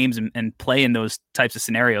win games and play in those types of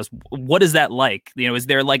scenarios, what is that like? Is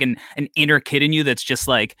there like an inner kid in you that's just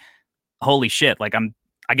like, holy shit, like,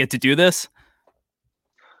 I get to do this?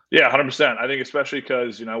 Yeah, 100%. I think especially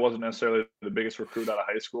because I wasn't necessarily the biggest recruit out of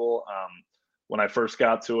high school when I first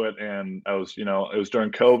got to it, and I was it was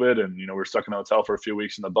during COVID, and we were stuck in a hotel for a few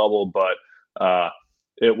weeks in the bubble, but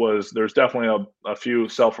there's definitely a few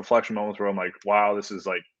self-reflection moments where I'm like, wow, this is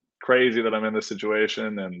like crazy that I'm in this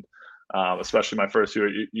situation, and especially my first year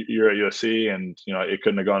at USC, and it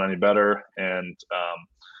couldn't have gone any better, and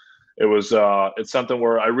it's something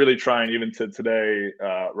where I really try and even to today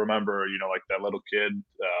remember like that little kid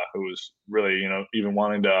who was really even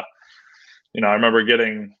wanting to I remember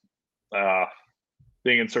getting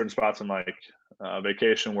being in certain spots in like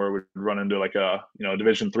vacation where we'd run into like a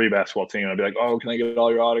Division III basketball team, and I'd be like, oh, can I get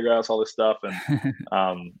all your autographs, all this stuff,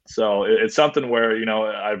 and so it's something where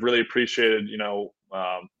I've really appreciated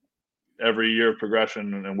every year of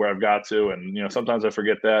progression and where I've got to, and sometimes I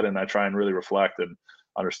forget that, and I try and really reflect and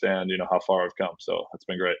understand how far I've come. So it's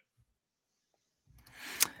been great.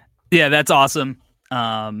 Yeah, that's awesome.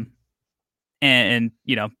 And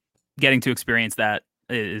getting to experience that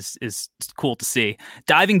is cool to see.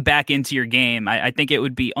 Diving back into your game, I think it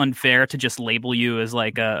would be unfair to just label you as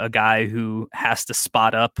like a guy who has to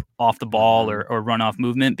spot up off the ball or run off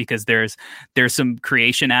movement, because there's some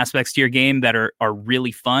creation aspects to your game that are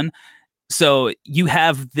really fun. So you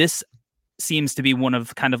have this seems to be one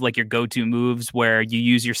of kind of like your go-to moves where you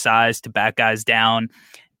use your size to back guys down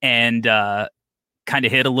and kind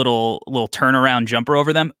of hit a little turnaround jumper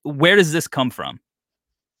over them. Where does this come from?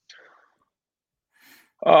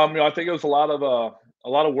 I think it was a lot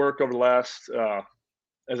of work over the last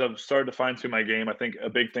as I've started to fine tune my game. I think a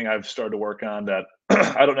big thing I've started to work on that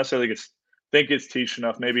I don't necessarily think it's teach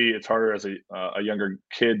enough. Maybe it's harder as a younger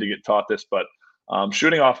kid to get taught this, but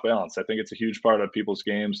shooting off balance, I think it's a huge part of people's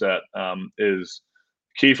games that is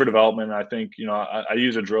key for development. And I think, I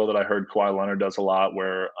use a drill that I heard Kawhi Leonard does a lot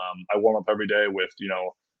where I warm up every day with,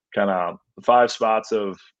 kind of 5 spots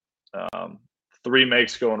of 3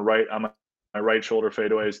 makes going right on my right shoulder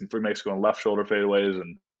fadeaways and 3 makes going left shoulder fadeaways.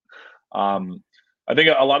 And I think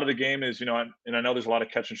a lot of the game is, and I know there's a lot of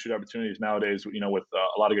catch and shoot opportunities nowadays, with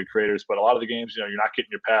a lot of good creators, but a lot of the games, you're not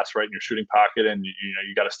getting your pass right in your shooting pocket, and you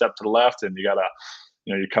got to step to the left, and you got to,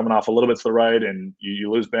 you're coming off a little bit to the right, and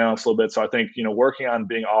you lose balance a little bit. So I think, working on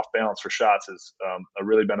being off balance for shots is a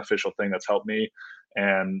really beneficial thing that's helped me,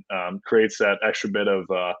 and creates that extra bit of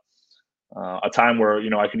a time where,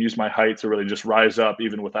 I can use my height to really just rise up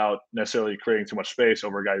even without necessarily creating too much space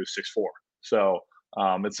over a guy who's 6'4". So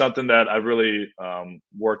it's something that I've really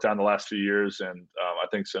worked on the last few years, and I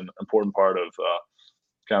think it's an important part of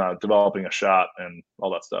kind of developing a shot and all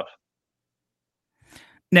that stuff.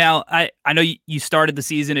 Now, I know you started the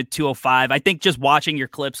season at 205. I think just watching your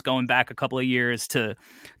clips going back a couple of years to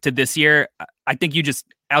this year, I think you just,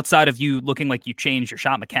 outside of you looking like you changed your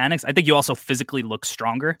shot mechanics, I think you also physically look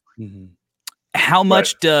stronger. Mm-hmm. How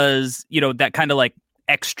much does, that kind of like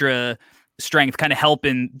extra strength kind of help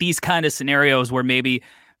in these kind of scenarios where maybe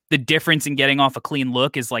the difference in getting off a clean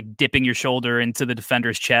look is like dipping your shoulder into the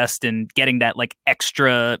defender's chest and getting that like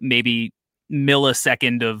extra maybe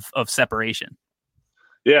millisecond of separation?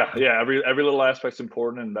 Yeah. Every little aspect's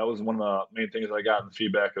important, and that was one of the main things I got in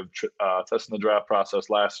feedback of testing the draft process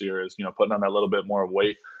last year is putting on that little bit more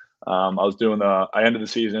weight. I ended the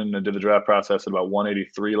season and did the draft process at about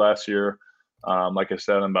 183 last year. Like I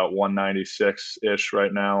said, I'm about 196-ish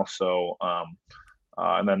right now. So,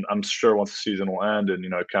 and then I'm sure once the season will end and,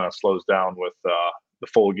 it kind of slows down with the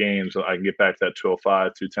full games, I can get back to that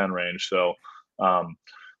 205, 210 range. So,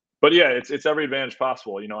 but yeah, it's every advantage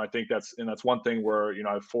possible. I think that's one thing where,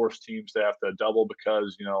 I've forced teams to have to double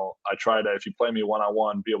because, I try to, if you play me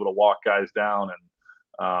one-on-one, be able to walk guys down.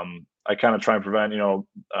 And I kind of try and prevent, a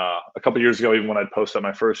couple of years ago, even when I'd post up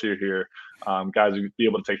my first year here, guys would be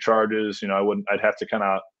able to take charges. I'd have to kind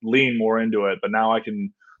of lean more into it. But now I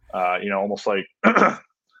can, almost like, I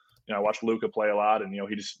watch Luka play a lot, and,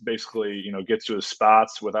 he just basically, gets to his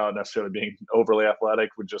spots without necessarily being overly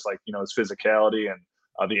athletic, with just like, his physicality and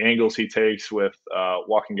the angles he takes with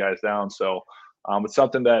walking guys down. So it's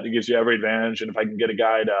something that gives you every advantage. And if I can get a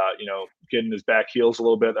guy to, get in his back heels a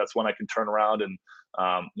little bit, that's when I can turn around and,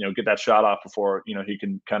 get that shot off before, he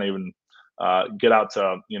can kind of even get out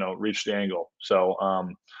to, reach the angle. So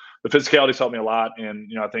the physicality's helped me a lot. And,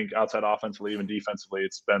 I think outside offensively, even defensively,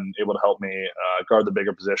 it's been able to help me guard the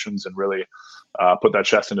bigger positions and really put that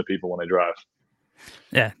chest into people when they drive.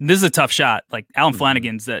 Yeah, this is a tough shot. Like Alan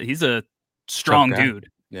Flanagan's, he's a strong dude.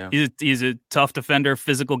 Yeah, he's a tough defender,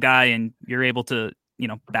 physical guy, and you're able to,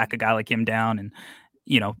 back a guy like him down and,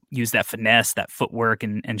 use that finesse, that footwork,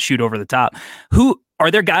 and shoot over the top. Who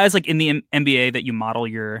are there guys like in the NBA that you model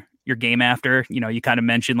your game after? You kind of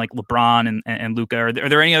mentioned like LeBron and Luka. Are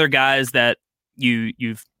there any other guys that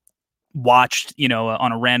you've watched,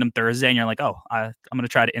 on a random Thursday, and you're like, oh, I'm going to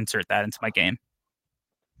try to insert that into my game?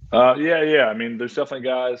 Yeah. I mean, there's definitely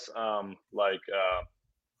guys like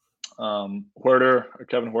Huerter,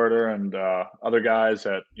 Kevin Huerter, and other guys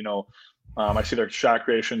that I see their shot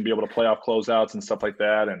creation, be able to play off closeouts and stuff like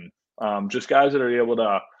that, and just guys that are able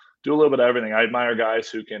to do a little bit of everything. I admire guys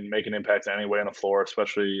who can make an impact any way on the floor,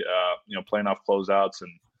 especially playing off closeouts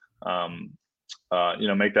and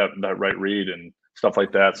make that right read and stuff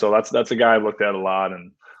like that. So that's a guy I've looked at a lot,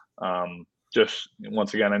 and just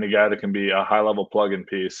once again, any guy that can be a high level plug-in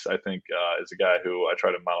piece, I think is a guy who I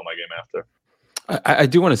try to model my game after. I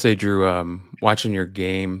do want to say, Drew, watching your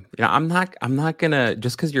game, I'm not gonna,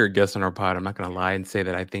 just because you're a guest on our pod, I'm not gonna lie and say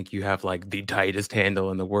that I think you have like the tightest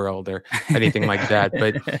handle in the world or anything like that.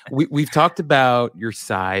 But we've talked about your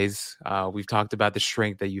size, we've talked about the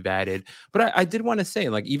strength that you've added. But I did want to say,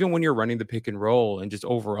 like, even when you're running the pick and roll, and just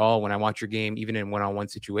overall, when I watch your game, even in one-on-one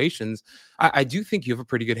situations, I do think you have a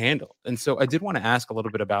pretty good handle. And so I did want to ask a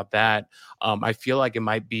little bit about that. I feel like it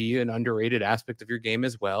might be an underrated aspect of your game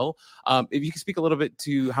as well. If you could speak a little bit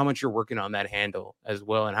to how much you're working on that handle as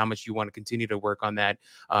well, and how much you want to continue to work on that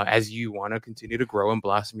as you want to continue to grow and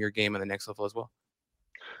blossom your game on the next level as well.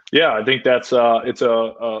 Yeah, I think that's it's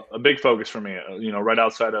a big focus for me. Right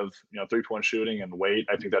outside of 3-point shooting and weight,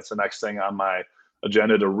 I think that's the next thing on my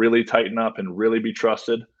agenda to really tighten up and really be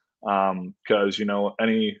trusted. Because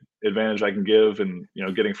any advantage I can give, and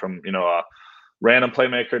getting from a random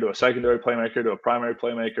playmaker to a secondary playmaker to a primary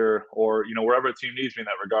playmaker, or wherever a team needs me in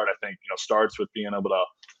that regard, I think starts with being able to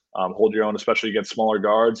hold your own, especially against smaller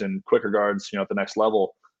guards and quicker guards at the next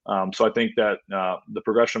level. So I think that the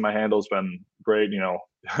progression of my handle has been great.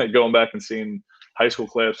 Going back and seeing high school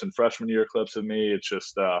clips and freshman year clips of me, it's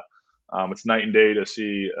just it's night and day to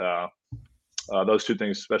see those two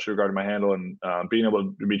things, especially regarding my handle, and being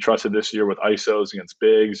able to be trusted this year with ISOs against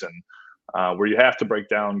bigs, and where you have to break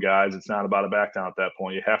down guys. It's not about a back down at that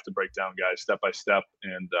point. You have to break down guys step by step.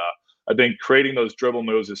 And I think creating those dribble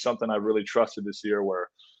moves is something I really trusted this year, where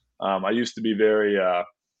I used to be very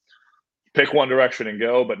pick one direction and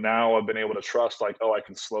go, but now I've been able to trust, like, I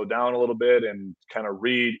can slow down a little bit and kind of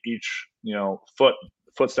read each,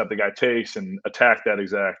 footstep the guy takes and attack that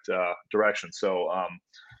exact direction. So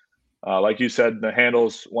like you said, the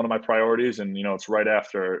handle's one of my priorities, and it's right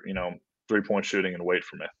after 3-point shooting and weight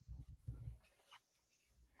for me.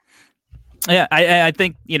 Yeah, I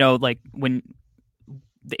think like when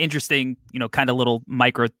the interesting kind of little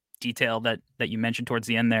micro detail that you mentioned towards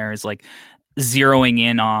the end there is like zeroing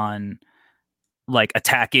in on like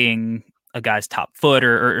attacking a guy's top foot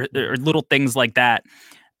or little things like that.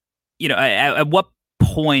 At what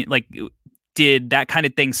point like did that kind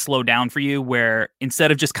of thing slow down for you, where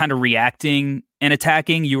instead of just kind of reacting and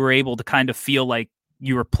attacking, you were able to kind of feel like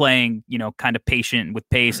you were playing, kind of patient with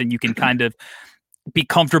pace, and you can kind of be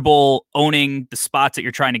comfortable owning the spots that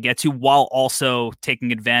you're trying to get to while also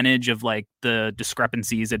taking advantage of like the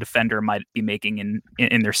discrepancies a defender might be making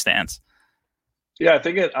in their stance? Yeah, I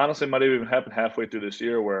think it honestly might have even happened halfway through this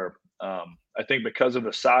year, where I think because of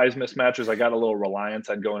the size mismatches, I got a little reliance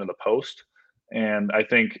on going to the post. And I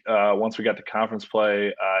think once we got to conference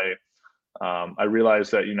play, I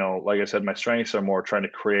realized that, like I said, my strengths are more trying to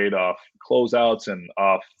create off closeouts and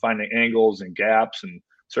off finding angles and gaps and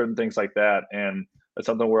certain things like that. And that's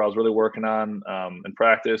something where I was really working on in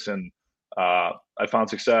practice. And I found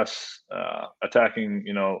success attacking,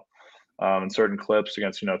 in certain clips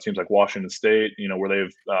against, teams like Washington State, where they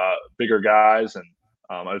have bigger guys. And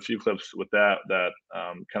I have a few clips with that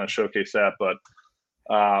kind of showcase that. But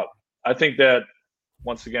I think that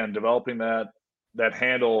once again, developing that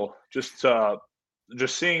handle, just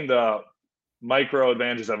seeing the micro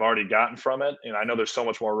advantages I've already gotten from it. And I know there's so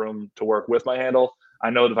much more room to work with my handle. I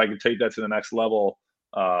know that if I can take that to the next level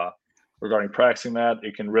regarding practicing that,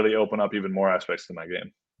 it can really open up even more aspects to my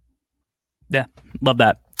game. Yeah, love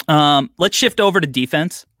that. Let's shift over to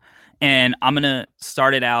defense. And I'm going to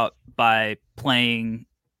start it out by playing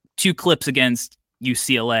 2 clips against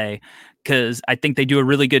UCLA, because I think they do a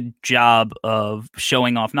really good job of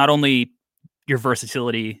showing off not only your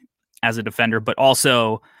versatility as a defender, but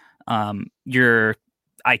also your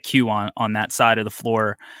IQ on that side of the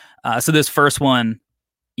floor. So this first one,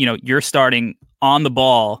 you're starting on the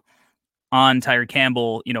ball on Tyreek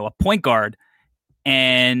Campbell, a point guard,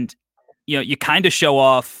 and you kind of show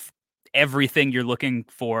off everything you're looking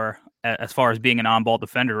for as far as being an on-ball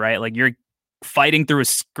defender, right? Like you're fighting through a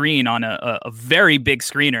screen on a very big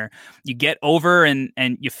screener. You get over and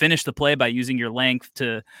you finish the play by using your length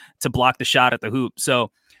to block the shot at the hoop.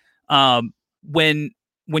 So when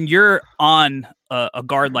you're on a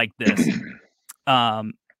guard like this,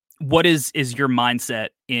 what is your mindset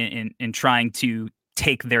in trying to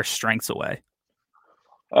take their strengths away?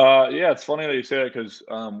 Yeah, it's funny that you say that because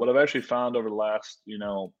what I've actually found over the last,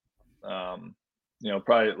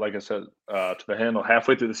 probably like I said, to the handle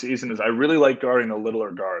halfway through the season is I really like guarding the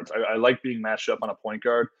littler guards. I like being matched up on a point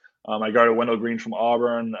guard. I guarded Wendell Green from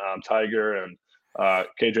Auburn, Tiger, and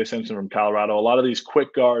KJ Simpson from Colorado. A lot of these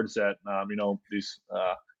quick guards that these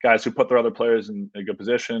guys who put their other players in a good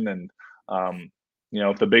position, and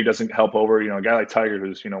if the big doesn't help over, a guy like Tiger,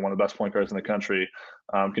 who's one of the best point guards in the country,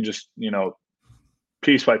 can just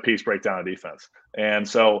piece by piece break down a defense. And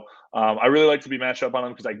so I really like to be matched up on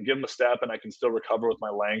them because I can give them a step and I can still recover with my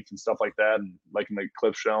length and stuff like that, and like in the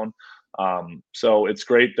clip shown. So it's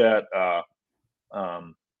great that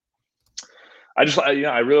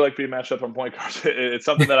I really like being matched up on point guards. It's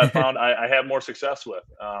something that I found I have more success with.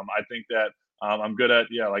 I think that I'm good at,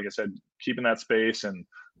 like I said, keeping that space, and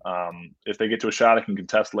if they get to a shot, I can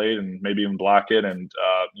contest late and maybe even block it, and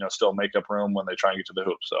still make up room when they try and get to the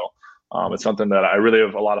hoop. So it's something that I really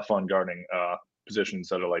have a lot of fun guarding positions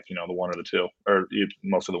that are like the one or the two, or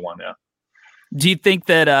most of the one. Yeah. Do you think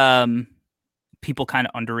that people kind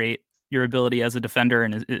of underrate your ability as a defender,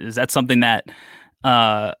 and is that something that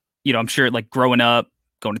I'm sure, like growing up,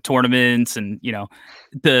 going to tournaments, and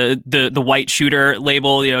the white shooter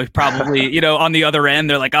label, probably on the other end,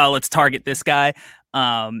 they're like, oh, let's target this guy.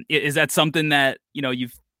 Is that something that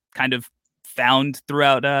you've kind of found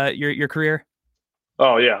throughout your career?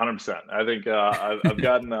 Oh yeah, 100%. I think I've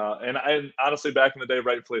gotten and I honestly, back in the day,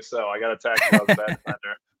 rightfully so, I got attacked when I was a bad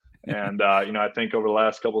defender. And I think over the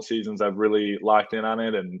last couple of seasons, I've really locked in on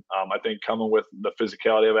it. And I think coming with the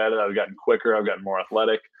physicality I've added, I've gotten quicker, I've gotten more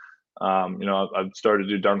athletic. I've started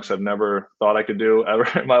to do dunks I've never thought I could do ever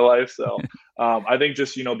in my life. So I think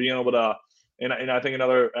just being able to, and I think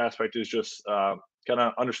another aspect is just kind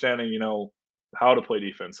of understanding how to play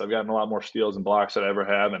defense. I've gotten a lot more steals and blocks than I ever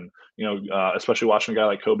have, and especially watching a guy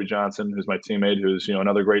like Kobe Johnson, who's my teammate, who's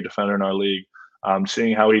another great defender in our league.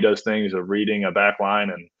 Seeing how he does things of reading a back line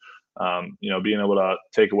and being able to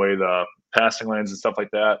take away the passing lanes and stuff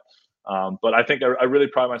like that. But I think I really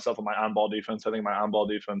pride myself on my on-ball defense. I think my on-ball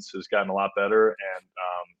defense has gotten a lot better, and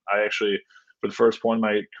I actually, for the first point in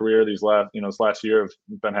my career, this last year, have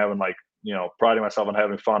been having priding myself on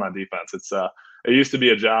having fun on defense. It used to be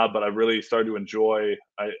a job, but I've really started to enjoy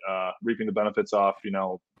reaping the benefits off,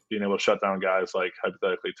 being able to shut down guys like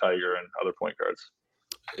hypothetically Tiger and other point guards.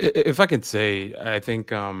 If I could say, I think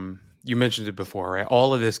you mentioned it before, right?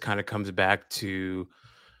 All of this kind of comes back to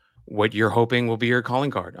what you're hoping will be your calling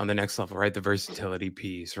card on the next level, right? The versatility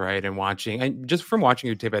piece, right? And just from watching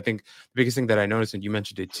your tape, I think the biggest thing that I noticed, and you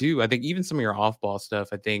mentioned it too, I think even some of your off-ball stuff,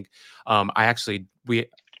 I think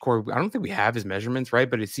Corey, I don't think we have his measurements, right?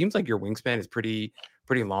 But it seems like your wingspan is pretty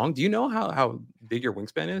long. Do you know how big your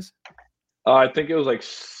wingspan is? I think it was like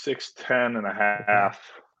 6'10" and a half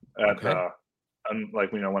at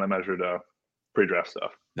when I measured pre-draft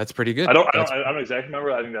stuff. That's pretty good. I don't exactly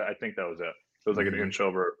remember. I think that was it. It was like an inch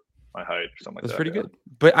over my height or something like that. That's pretty good.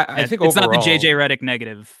 But I think it's overall, not the JJ Redick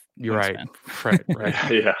negative. You're wingspan.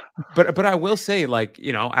 Right. Yeah. But I will say,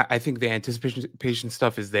 I think the anticipation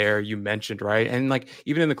stuff is there. You mentioned, right? And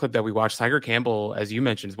even in the clip that we watched, Tiger Campbell, as you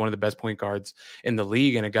mentioned, is one of the best point guards in the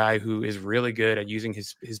league, and a guy who is really good at using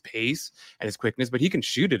his pace and his quickness, but he can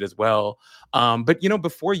shoot it as well. But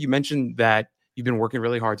before, you mentioned that you've been working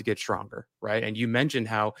really hard to get stronger, right? And you mentioned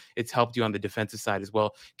how it's helped you on the defensive side as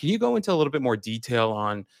well. Can you go into a little bit more detail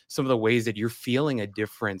on some of the ways that you're feeling a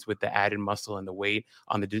difference with the added muscle and the weight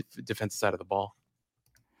on the defensive side of the ball?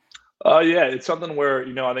 Yeah, it's something where,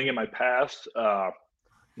 I think in my past,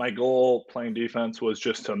 my goal playing defense was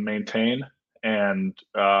just to maintain and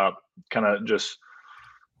kind of just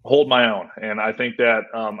hold my own. And I think that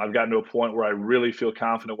I've gotten to a point where I really feel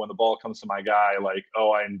confident when the ball comes to my guy,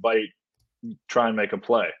 I invite, try and make a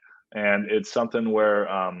play. And it's something where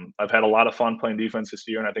I've had a lot of fun playing defense this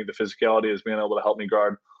year. And I think the physicality is being able to help me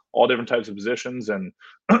guard all different types of positions and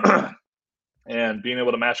and being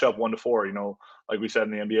able to match up 1-4, like we said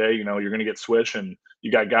in the NBA, you're going to get switch, and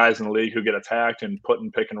you got guys in the league who get attacked and put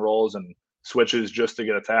in pick and rolls and switches just to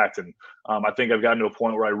get attacked. And I think I've gotten to a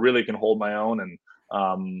point where I really can hold my own,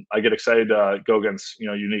 and I get excited to go against,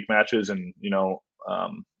 unique matches. And,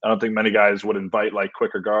 I don't think many guys would invite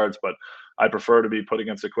quicker guards, but I prefer to be put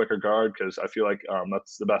against a quicker guard because I feel like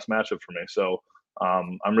that's the best matchup for me. So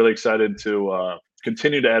I'm really excited to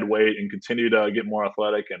continue to add weight and continue to get more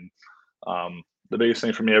athletic. And the biggest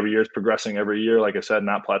thing for me every year is progressing every year, like I said,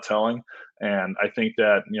 not plateauing. And I think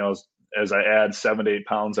that, as I add 7 to 8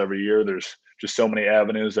 pounds every year, there's just so many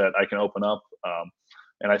avenues that I can open up.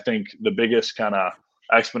 And I think the biggest kind of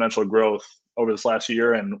exponential growth over this last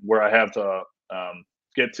year, and where I have to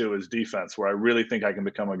get to is defense, where I really think I can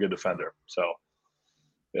become a good defender. So,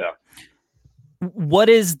 yeah. What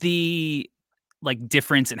is the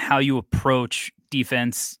difference in how you approach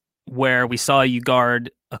defense, where we saw you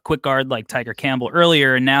guard a quick guard like Tiger Campbell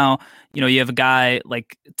earlier, and now you have a guy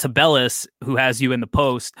like Tabellis who has you in the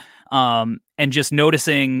post, and just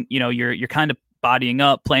noticing you're kind of bodying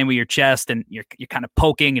up, playing with your chest, and you're kind of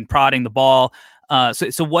poking and prodding the ball.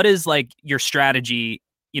 So what is your strategy?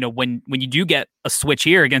 When you do get a switch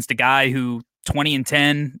here against a guy who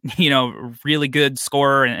 20-10, really good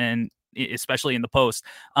scorer and especially in the post.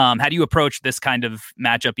 How do you approach this kind of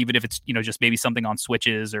matchup, even if it's just maybe something on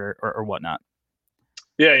switches or whatnot?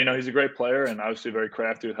 Yeah, he's a great player and obviously very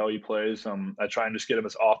crafty with how he plays. I try and just get him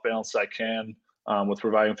as off balance as I can with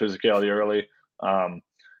providing physicality early.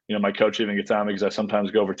 My coach even gets on me because I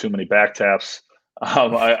sometimes go over too many back taps.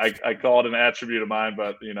 I call it an attribute of mine,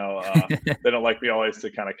 but they don't like me always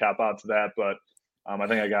to kind of cop out to that. But I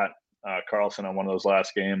think I got Carlson on one of those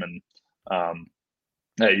last game and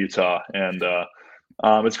at Utah, and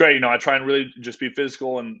it's great. I try and really just be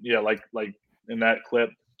physical and like in that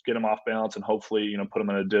clip, get him off balance and hopefully put him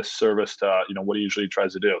in a disservice to what he usually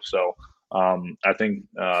tries to do. So I think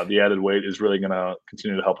the added weight is really going to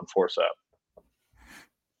continue to help enforce that.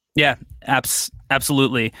 Yeah,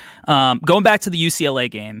 absolutely. Going back to the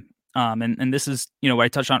UCLA game, and this is what I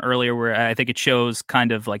touched on earlier, where I think it shows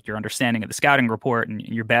kind of your understanding of the scouting report and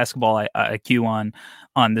your basketball IQ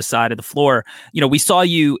on this side of the floor. We saw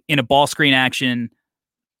you in a ball screen action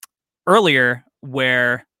earlier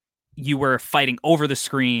where you were fighting over the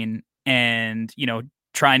screen and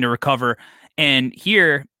trying to recover, and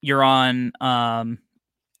here you're on a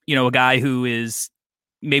guy who is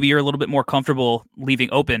maybe you're a little bit more comfortable leaving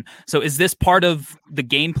open. So is this part of the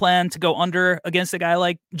game plan to go under against a guy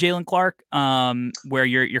like Jalen Clark, where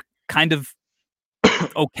you're kind of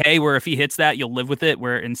okay, where if he hits that, you'll live with it,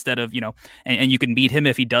 where instead of, and you can beat him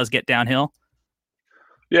if he does get downhill?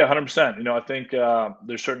 Yeah, 100%. I think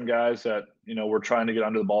there's certain guys that, we're trying to get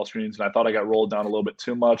under the ball screens, and I thought I got rolled down a little bit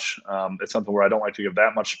too much. It's something where I don't like to give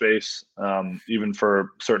that much space, even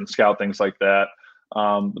for certain scout things like that.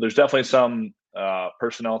 But there's definitely some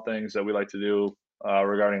personnel things that we like to do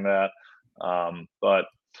regarding that. But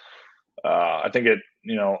I think it,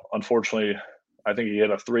 unfortunately, I think he hit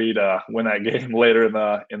a 3 to win that game later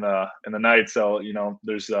in the night. So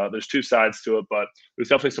there's two sides to it, but there's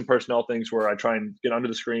definitely some personnel things where I try and get under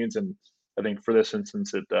the screens, and I think for this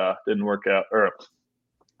instance it didn't work out, or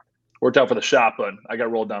worked out for the shot, but I got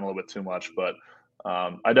rolled down a little bit too much. But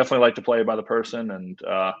I definitely like to play by the person, and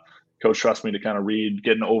coach trusts me to kind of read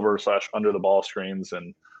getting over / under the ball screens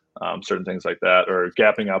and certain things like that, or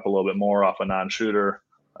gapping up a little bit more off a non-shooter.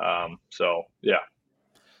 So yeah.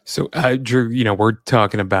 So, Drew, we're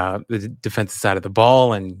talking about the defensive side of the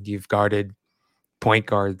ball, and you've guarded point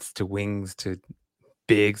guards to wings to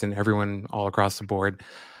bigs and everyone all across the board.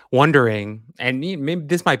 Wondering, and maybe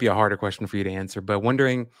this might be a harder question for you to answer, but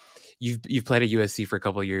wondering, you've played at USC for a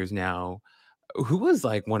couple of years now. Who was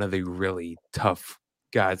one of the really tough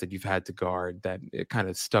guys that you've had to guard that it kind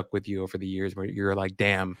of stuck with you over the years, where you're like,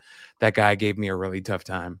 damn, that guy gave me a really tough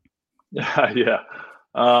time? Yeah.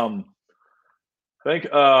 I think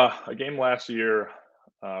a game last year,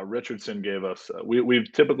 Richardson gave us.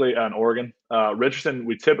 We've typically on Oregon. Richardson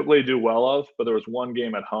we typically do well of, but there was one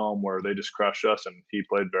game at home where they just crushed us, and he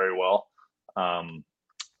played very well.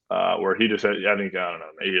 Where he just had, I don't know,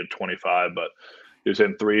 maybe he had 25, but he was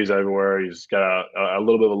hitting threes everywhere. He's got a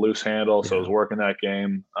little bit of a loose handle, so I was working that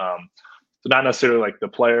game. So not necessarily the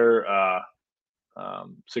player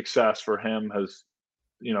success for him has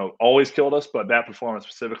always killed us, but that performance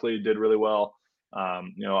specifically did really well.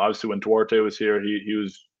 Obviously when Duarte was here, he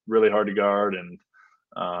was really hard to guard, and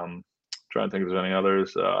trying to think if there's any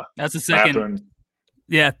others. That's the second. Mathurin.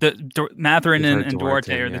 Yeah, Mathurin and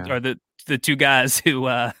Duarte are the two guys who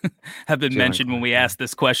have been mentioned when we asked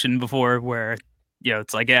this question before, where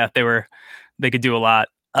it's they could do a lot.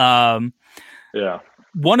 Yeah.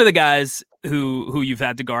 One of the guys who you've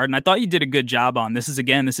had to guard, and I thought you did a good job on, this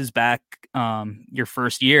is back your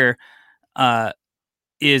first year,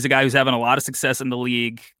 is a guy who's having a lot of success in the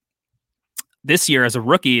league this year as a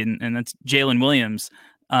rookie, and that's Jalen Williams.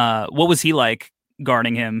 What was he like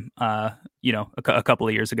guarding him, a couple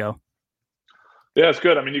of years ago? Yeah, it's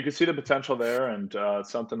good. I mean, you can see the potential there, and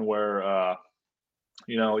it's something where,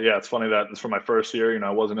 it's funny that it's for my first year.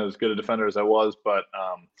 I wasn't as good a defender as I was, but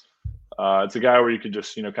it's a guy where you could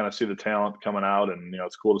just, kind of see the talent coming out, and,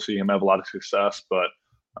 it's cool to see him have a lot of success. But,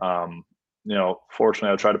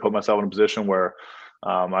 fortunately, I tried to put myself in a position where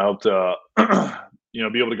I hope to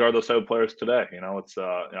be able to guard those type of players today. It's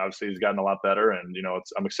obviously he's gotten a lot better, and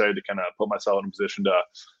I'm excited to kind of put myself in a position to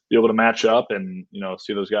be able to match up and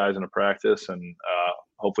see those guys in a practice and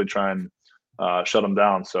hopefully try and shut them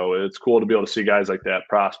down. So it's cool to be able to see guys like that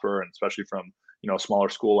prosper, and especially from a smaller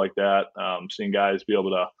school like that, seeing guys be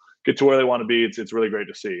able to get to where they want to be. It's really great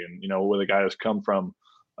to see, and where the guy has come from,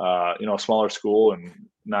 a smaller school, and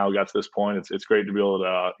now got to this point. It's great to be able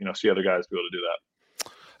to see other guys be able to do that.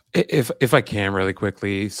 If I can really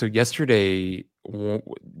quickly, so yesterday,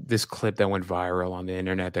 this clip that went viral on the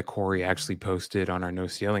internet that Corey actually posted on our No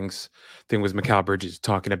Ceilings thing was Mikal Bridges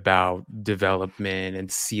talking about development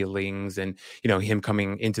and ceilings, and him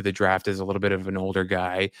coming into the draft as a little bit of an older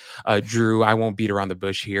guy. Drew, I won't beat around the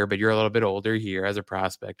bush here, but you're a little bit older here as a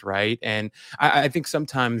prospect, right? And I think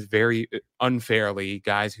sometimes very unfairly,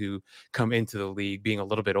 guys who come into the league being a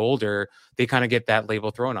little bit older, they kind of get that label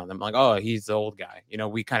thrown on them, like, oh, he's the old guy.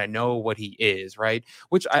 We kind of know what he is, right?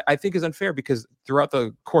 Which I think is unfair, because throughout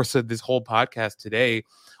the course of this whole podcast today,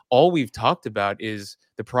 all we've talked about is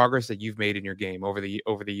the progress that you've made in your game over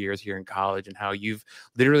the years here in college, and how you've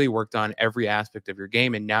literally worked on every aspect of your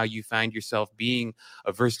game, and now you find yourself being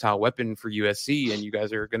a versatile weapon for USC, and you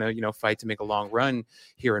guys are gonna fight to make a long run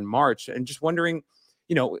here in March. And just wondering,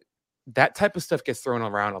 that type of stuff gets thrown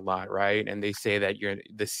around a lot, right? And they say that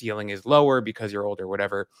the ceiling is lower because you're older,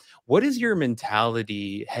 whatever. What is your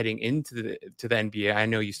mentality heading into the NBA? I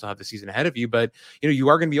know you still have the season ahead of you, but you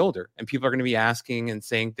are going to be older, and people are going to be asking and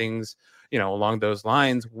saying things, along those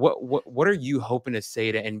lines. What are you hoping to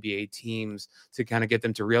say to NBA teams to kind of get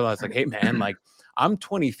them to realize, like, hey man, like, I'm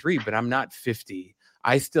 23, but I'm not 50.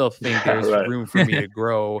 I still think there's room for me to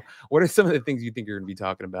grow. What are some of the things you think you're going to be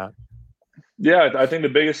talking about? Yeah, I think the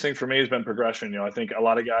biggest thing for me has been progression. I think a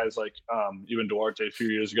lot of guys, like even Duarte a few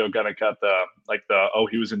years ago, kind of got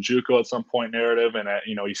he was in JUCO at some point narrative, and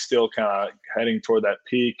he's still kind of heading toward that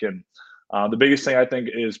peak. And the biggest thing I think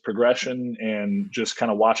is progression, and just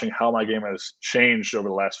kind of watching how my game has changed over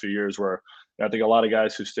the last few years. Where I think a lot of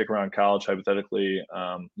guys who stick around college hypothetically,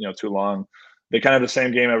 too long, they kind of have the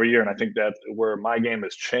same game every year. And I think that where my game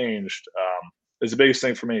has changed is the biggest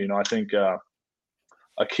thing for me. I think.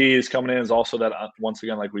 A key is coming in is also that, once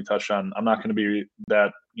again, like we touched on, I'm not going to be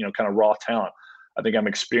that, kind of raw talent. I think I'm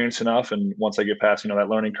experienced enough. And once I get past, that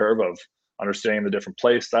learning curve of understanding the different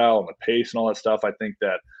play style and the pace and all that stuff, I think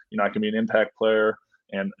that, I can be an impact player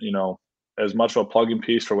and, as much of a plug-in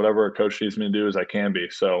piece for whatever a coach needs me to do as I can be.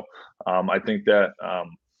 So I think that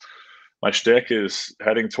my shtick is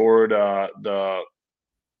heading toward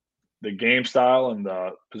the game style and the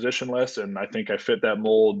position list. And I think I fit that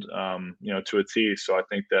mold, to a T. So I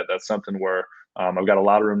think that that's something where I've got a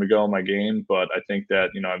lot of room to go in my game, but I think that,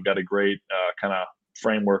 I've got a great kind of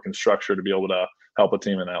framework and structure to be able to help a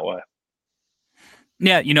team in that way.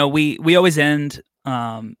 Yeah. We always end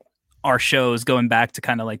our shows going back to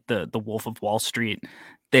kind of like the Wolf of Wall Street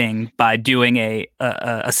thing by doing a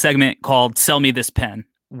segment called Sell Me This Pen,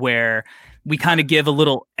 where we kind of give a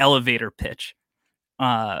little elevator pitch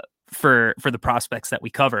for the prospects that we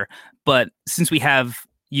cover. But since we have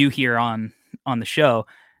you here on the show,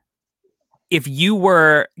 if you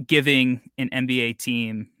were giving an NBA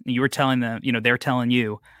team, you were telling them, they're telling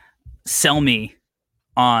you, sell me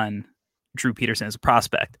on Drew Peterson as a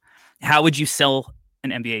prospect, how would you sell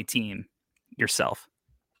an NBA team yourself?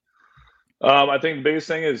 I think the biggest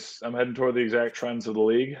thing is I'm heading toward the exact trends of the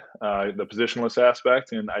league, the positionless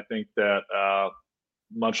aspect. And I think that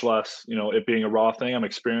much less, it being a raw thing, I'm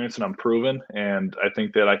experienced and I'm proven. And I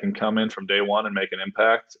think that I can come in from day one and make an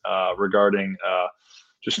impact regarding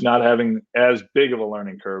just not having as big of a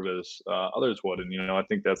learning curve as others would. And, I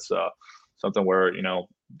think that's something where,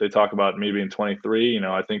 they talk about me being 23.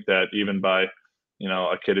 I think that even by,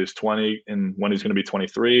 a kid who's 20 and when he's going to be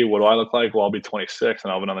 23, what do I look like? Well, I'll be 26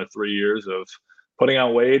 and I'll have another 3 years of putting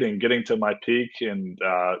on weight and getting to my peak and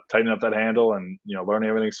tightening up that handle and, learning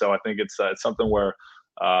everything. So I think it's something where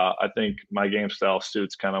I think my game style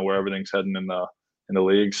suits kind of where everything's heading in the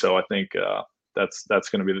league. So I think that's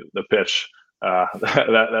going to be the pitch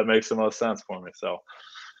that makes the most sense for me. So,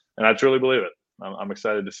 and I truly believe it. I'm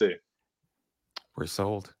excited to see. We're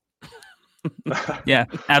sold. Yeah,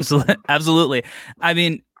 absolutely. I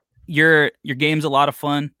mean, your game's a lot of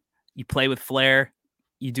fun. You play with flair.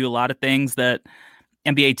 You do a lot of things that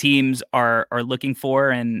NBA teams are looking for,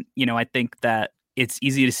 and I think that it's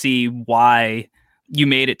easy to see why you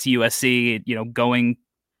made it to USC.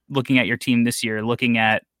 Looking at your team this year, looking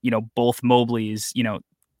at both Mobleys,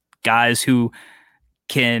 guys who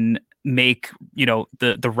can make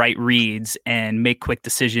the right reads and make quick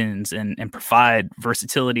decisions and provide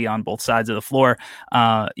versatility on both sides of the floor.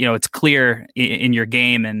 It's clear in your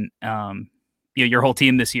game, and your whole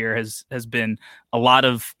team this year has been a lot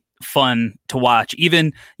of fun to watch.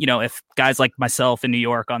 Even, if guys like myself in New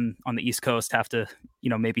York on the East Coast have to,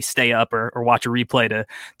 maybe stay up or watch a replay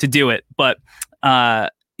to do it. But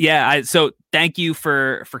so thank you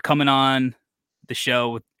for coming on the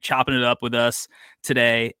show, chopping it up with us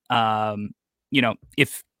today.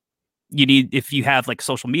 If you have like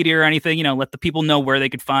social media or anything, let the people know where they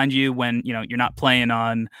could find you when, you're not playing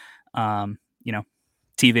on,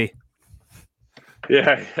 TV.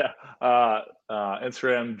 Yeah.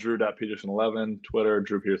 Instagram, Drew.Peterson11, Twitter,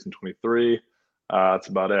 DrewPeterson23. That's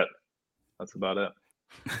about it.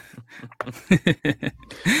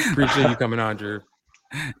 Appreciate you coming on, Drew.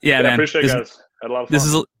 Yeah, man. Appreciate it, guys. Had a lot of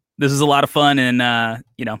fun. This is a lot of fun. And,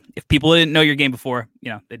 if people didn't know your game before,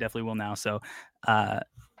 they definitely will now. So,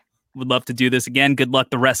 would love to do this again. Good luck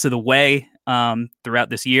the rest of the way throughout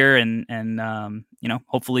this year. And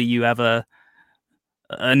hopefully you have a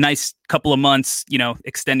nice couple of months,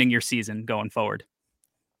 extending your season going forward.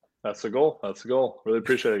 That's the goal. Really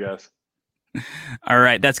appreciate it, guys. All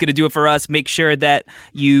right. That's going to do it for us. Make sure that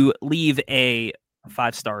you leave a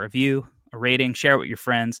 5-star review, a rating, share it with your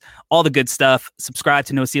friends, all the good stuff. Subscribe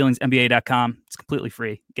to NoCeilingsNBA.com. It's completely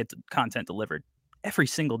free. Get the content delivered every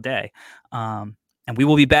single day. And we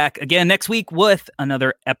will be back again next week with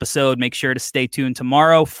another episode. Make sure to stay tuned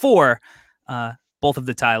tomorrow for both of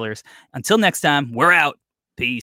the Tylers. Until next time, we're out.